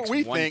don't care what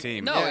we think.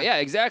 Team. No,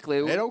 exactly.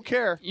 They don't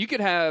care. You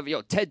could have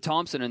Ted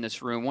Thompson in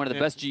this room, one of the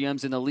best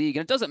GMs in the league,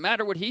 and it doesn't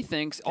matter what he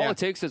thinks. All it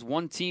takes is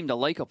one team to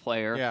like a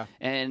player. Yeah.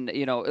 And,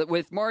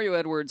 with Mario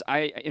Edwards,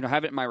 I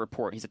have it in my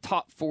report. He's a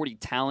top 40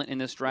 talent in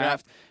this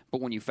draft. Yeah. But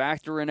when you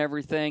factor in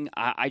everything,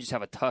 I just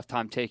have a tough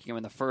time taking him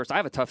in the first. I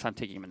have a tough time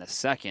taking him in the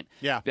second.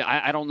 Yeah.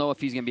 I don't know if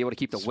he's going to be able to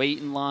keep the weight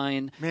in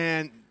line.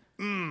 Man.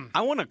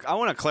 I want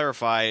to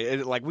clarify.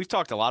 Like, we've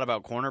talked a lot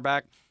about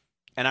cornerback,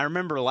 and I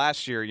remember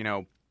last year,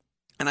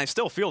 and I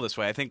still feel this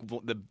way. I think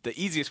the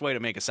easiest way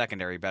to make a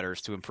secondary better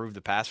is to improve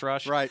the pass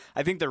rush. Right.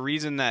 I think the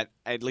reason that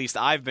at least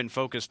I've been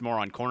focused more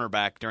on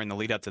cornerback during the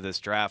lead up to this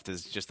draft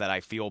is just that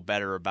I feel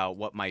better about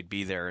what might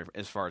be there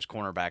as far as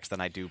cornerbacks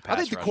than I do pass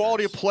rushers. I think the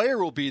quality of player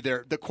will be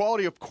there. The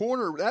quality of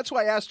corner. That's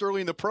why I asked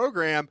early in the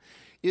program,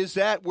 is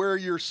that where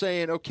you're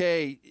saying,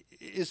 okay,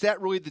 is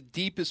that really the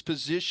deepest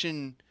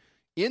position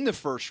in the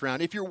first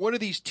round? If you're one of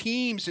these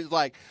teams, is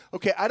like,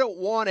 okay, I don't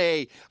want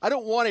a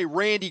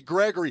Randy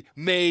Gregory,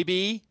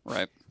 maybe,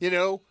 right?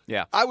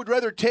 Yeah. I would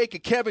rather take a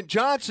Kevin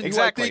Johnson,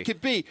 exactly. who I think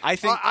could be.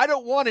 I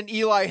don't want an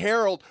Eli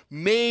Harold,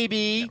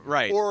 maybe.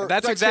 Right. Or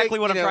that's exactly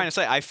what I'm trying to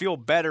say. I feel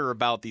better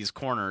about these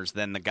corners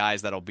than the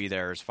guys that'll be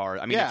there as far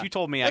as. I mean, if you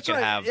told me I could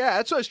have. Yeah,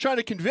 that's what I was trying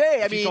to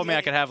convey. If you told me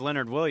I could have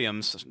Leonard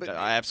Williams,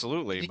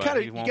 absolutely. You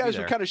guys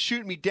were kind of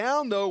shooting me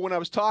down, though, when I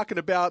was talking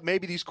about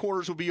maybe these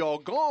corners will be all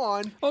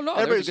gone. Oh, no.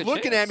 Everybody's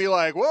looking at me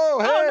like, whoa,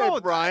 hey,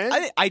 Brian.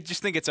 I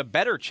just think it's a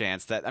better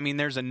chance that,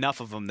 there's enough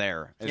of them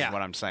there, is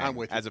what I'm saying. I'm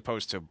with you. As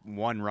opposed to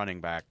one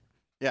running back.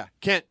 Yeah,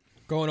 Kent.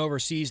 Going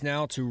overseas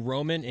now to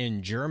Roman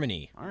in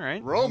Germany. All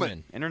right.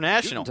 Roman.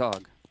 International.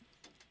 Dog.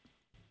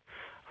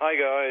 Hi,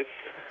 guys.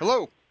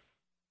 Hello.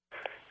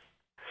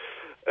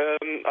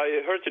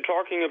 I heard you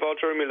talking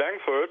about Jeremy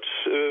Langford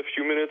a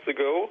few minutes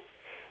ago,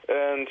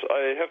 and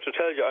I have to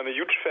tell you, I'm a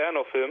huge fan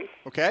of him.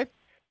 Okay.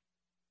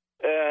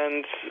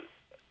 And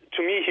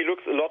to me, he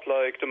looks a lot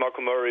like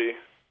DeMarco Murray.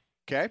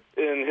 Okay.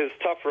 In his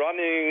tough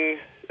running,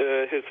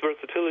 his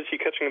versatility,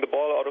 catching the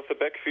ball out of the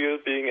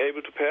backfield, being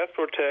able to pass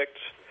protect,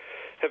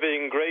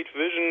 having great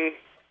vision,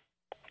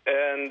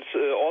 and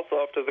also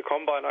after the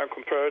combine, I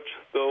compared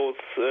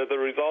the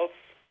results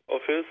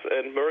of his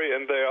and Murray,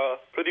 and they are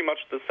pretty much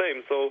the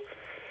same. So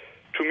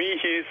to me,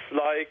 he's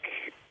like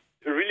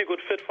a really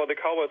good fit for the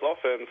Cowboys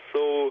offense.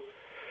 So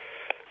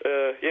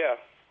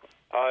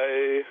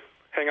I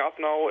hang up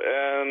now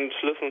and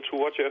listen to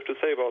what you have to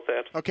say about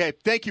that. Okay,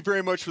 thank you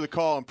very much for the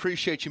call. I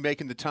appreciate you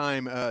making the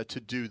time to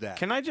do that.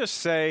 Can I just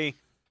say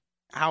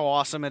how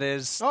awesome it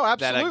is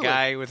that a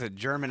guy with a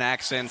German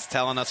accent's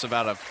telling us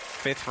about a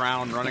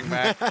fifth-round running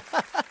back?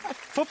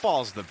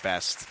 Football's the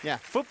best. Yeah.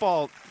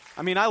 Football,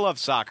 I love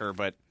soccer,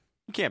 but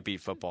you can't beat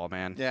football,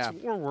 man. Yeah.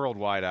 We're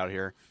worldwide out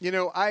here.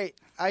 I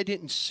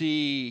didn't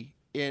see...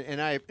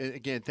 And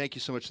again, thank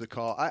you so much for the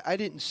call. I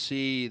didn't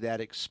see that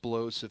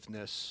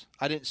explosiveness.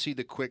 I didn't see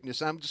the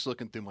quickness. I'm just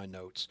looking through my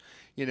notes.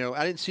 I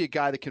didn't see a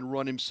guy that can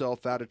run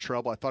himself out of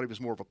trouble. I thought he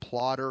was more of a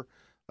plotter.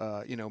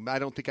 I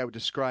don't think I would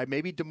describe.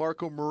 Maybe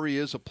DeMarco Murray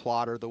is a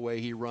plotter the way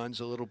he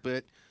runs a little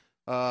bit.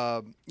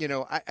 I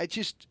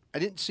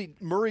didn't see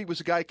Murray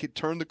was a guy who could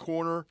turn the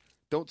corner.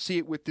 Don't see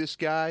it with this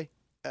guy.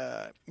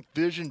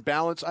 Vision,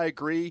 balance. I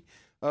agree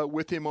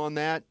with him on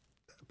that.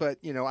 But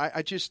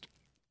I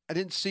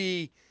didn't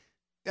see.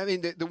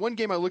 The one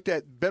game I looked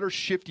at, better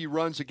shifty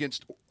runs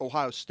against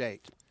Ohio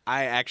State.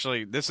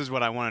 This is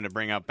what I wanted to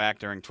bring up back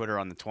during Twitter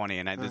on the 20,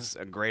 and this is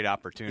a great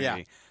opportunity.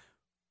 Yeah.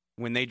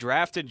 When they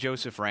drafted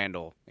Joseph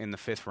Randle in the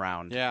 5th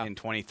round in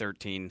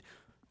 2013,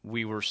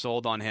 we were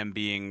sold on him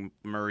being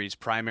Murray's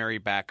primary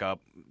backup,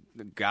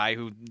 the guy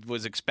who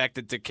was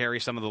expected to carry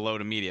some of the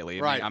load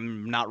immediately. Right.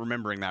 I'm not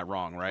remembering that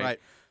wrong, right? Right.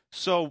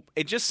 So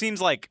it just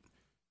seems like,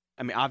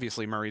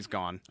 obviously Murray's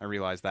gone. I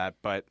realize that,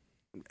 but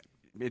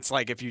it's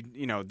like if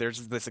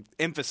there's this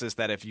emphasis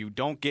that if you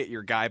don't get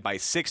your guy by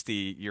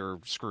 60, you're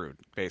screwed,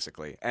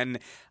 basically. And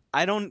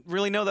I don't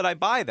really know that I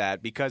buy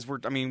that because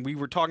we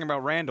were talking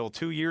about Randall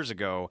 2 years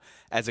ago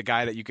as a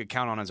guy that you could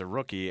count on as a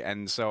rookie.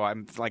 And so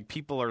I'm like,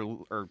 people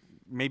are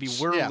maybe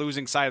we're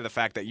losing sight of the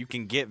fact that you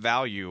can get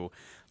value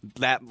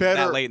that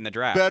late in the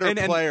draft. Better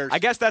players. I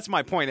guess that's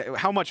my point.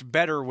 How much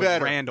better was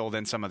Randall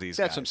than some of these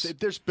guys?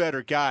 There's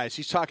better guys.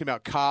 He's talking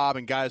about Cobb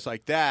and guys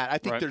like that. I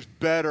think there's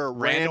better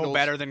Randall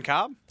better than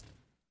Cobb?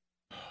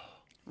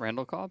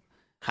 Randall Cobb?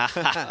 Ha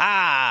ha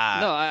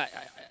ha!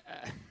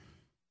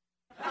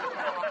 No,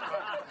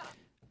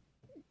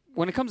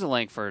 when it comes to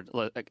Langford,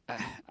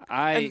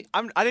 I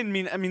didn't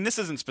mean. This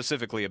isn't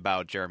specifically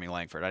about Jeremy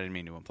Langford. I didn't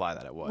mean to imply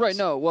that it was. Right.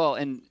 No. Well,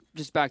 and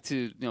just back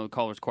to the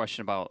caller's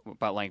question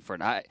about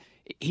Langford.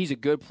 He's a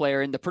good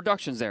player, and the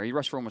production's there. He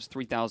rushed for almost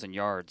 3,000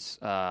 yards.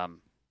 The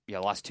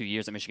last 2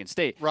 years at Michigan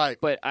State. Right.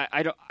 But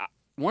I don't.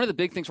 One of the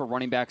big things for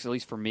running backs, at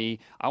least for me,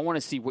 I want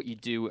to see what you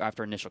do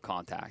after initial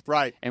contact.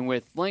 Right. And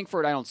with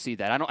Langford, I don't see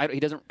that. He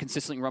doesn't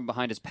consistently run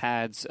behind his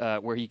pads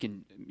where he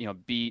can,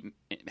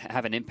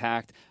 have an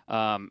impact.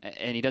 And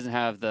he doesn't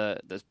have the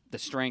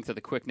strength or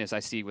the quickness I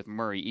see with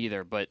Murray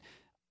either. But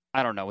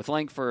I don't know. With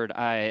Langford,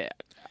 I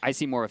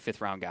see more of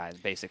 5th-round guys,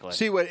 basically.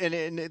 See what,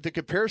 and the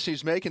comparison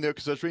he's making there,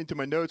 because I was reading through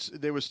my notes,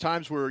 there was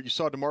times where you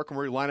saw DeMarco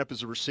Murray line up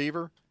as a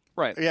receiver.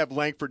 Right. You have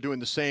Langford doing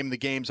the same in the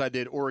games I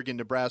did, Oregon,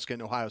 Nebraska,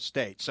 and Ohio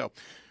State. So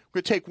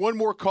we're going to take one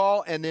more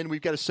call, and then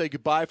we've got to say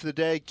goodbye for the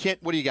day. Kent,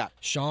 what do you got?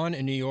 Sean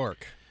in New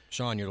York.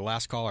 Sean, you're the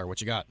last caller. What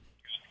you got?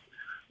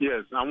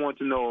 Yes, I want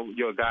to know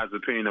your guys'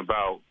 opinion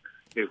about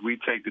if we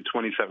take the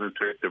 27th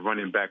pick, the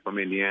running back from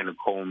Indiana,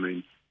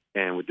 Coleman,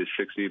 and with the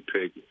 60th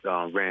pick,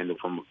 Randall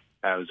from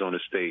Arizona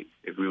State,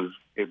 if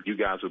you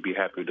guys would be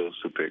happy with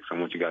those two picks. I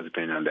want you guys'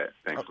 opinion on that.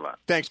 Thanks a lot.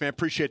 Thanks, man.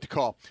 Appreciate the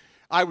call.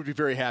 I would be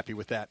very happy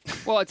with that.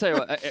 Well, I tell you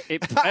what, as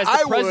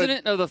the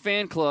president of the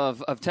fan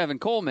club of Tevin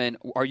Coleman,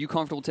 are you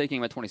comfortable taking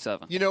him at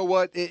 27? You know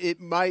what?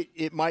 It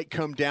might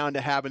come down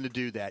to having to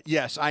do that.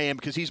 Yes, I am,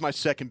 because he's my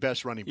second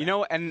best running back. You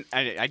know, and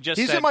I just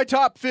he's said, in my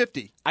top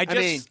 50. I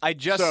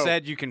just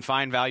said you can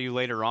find value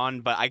later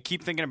on, but I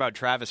keep thinking about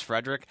Travis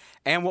Frederick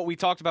and what we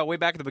talked about way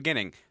back at the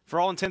beginning. For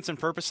all intents and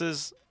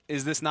purposes,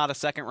 is this not a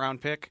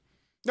second-round pick?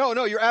 No,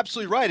 you're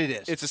absolutely right. It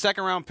is. It's a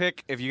second-round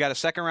pick. If you got a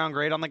second-round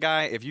grade on the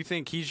guy, if you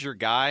think he's your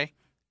guy,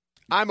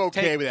 I'm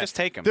okay with that. Just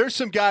take him. There's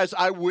some guys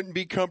I wouldn't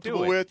be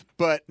comfortable with,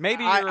 but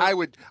maybe I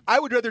would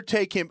rather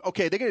take him.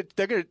 Okay, they're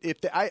gonna.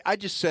 I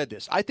just said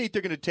this. I think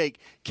they're gonna take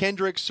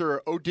Kendricks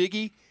or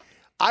O'Diggy.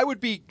 I would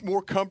be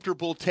more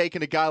comfortable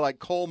taking a guy like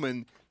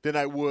Coleman than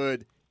I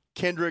would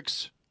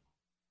Kendricks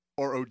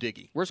or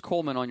O'Diggy. Where's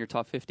Coleman on your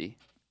top 50?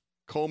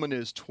 Coleman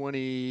is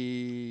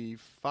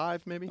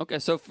 25, maybe. Okay,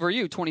 so for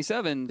you,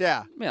 27.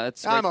 Yeah,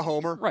 that's. I'm a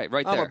homer. Right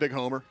there. I'm a big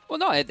homer. Well,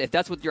 no, if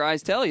that's what your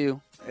eyes tell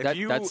you.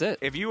 That's it.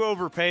 If you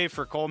overpay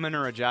for Coleman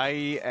or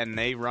Ajayi and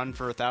they run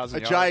for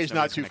 1,000 yards, Ajayi's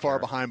not too far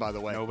behind, by the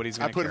way. Nobody's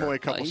going to care. I put him away a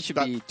couple. He should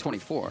be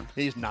 24.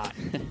 He's not.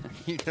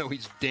 He's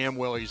damn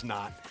well he's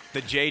not. The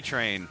J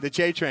train. The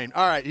J train.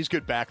 All right, he's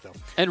good back though.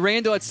 And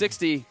Randall at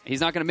 60, he's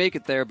not going to make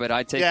it there, but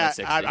I'd take him at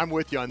 60. I'm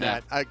with you on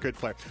that. Good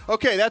player.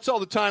 Okay, that's all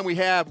the time we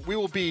have. We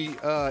will be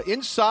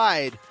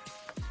inside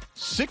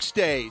 6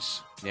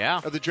 days.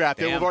 Of the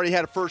draft. We've already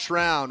had a first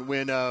round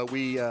when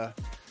we.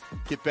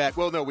 Get back.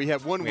 Well, no, we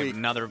have 1 week.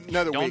 Another week.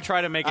 Don't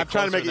try to make it. I'm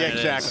trying to make it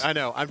exactly. I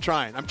know. I'm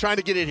trying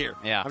to get it here.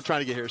 Yeah. I'm trying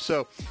to get here.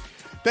 So,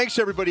 thanks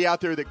to everybody out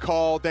there that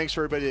called. Thanks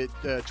for everybody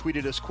that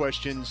tweeted us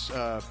questions.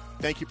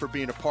 Thank you for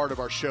being a part of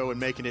our show and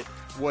making it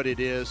what it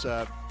is.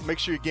 Make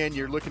sure again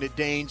you're looking at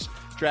Dane's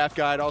draft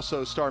guide,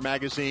 also Star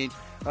Magazine.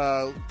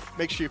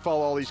 Make sure you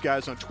follow all these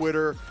guys on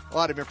Twitter. A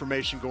lot of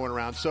information going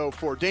around. So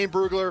for Dane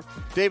Brugler,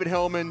 David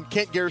Hellman,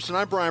 Kent Garrison,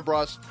 I'm Brian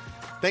Bross.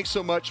 Thanks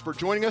so much for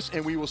joining us,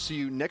 and we will see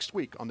you next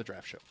week on The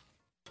Draft Show.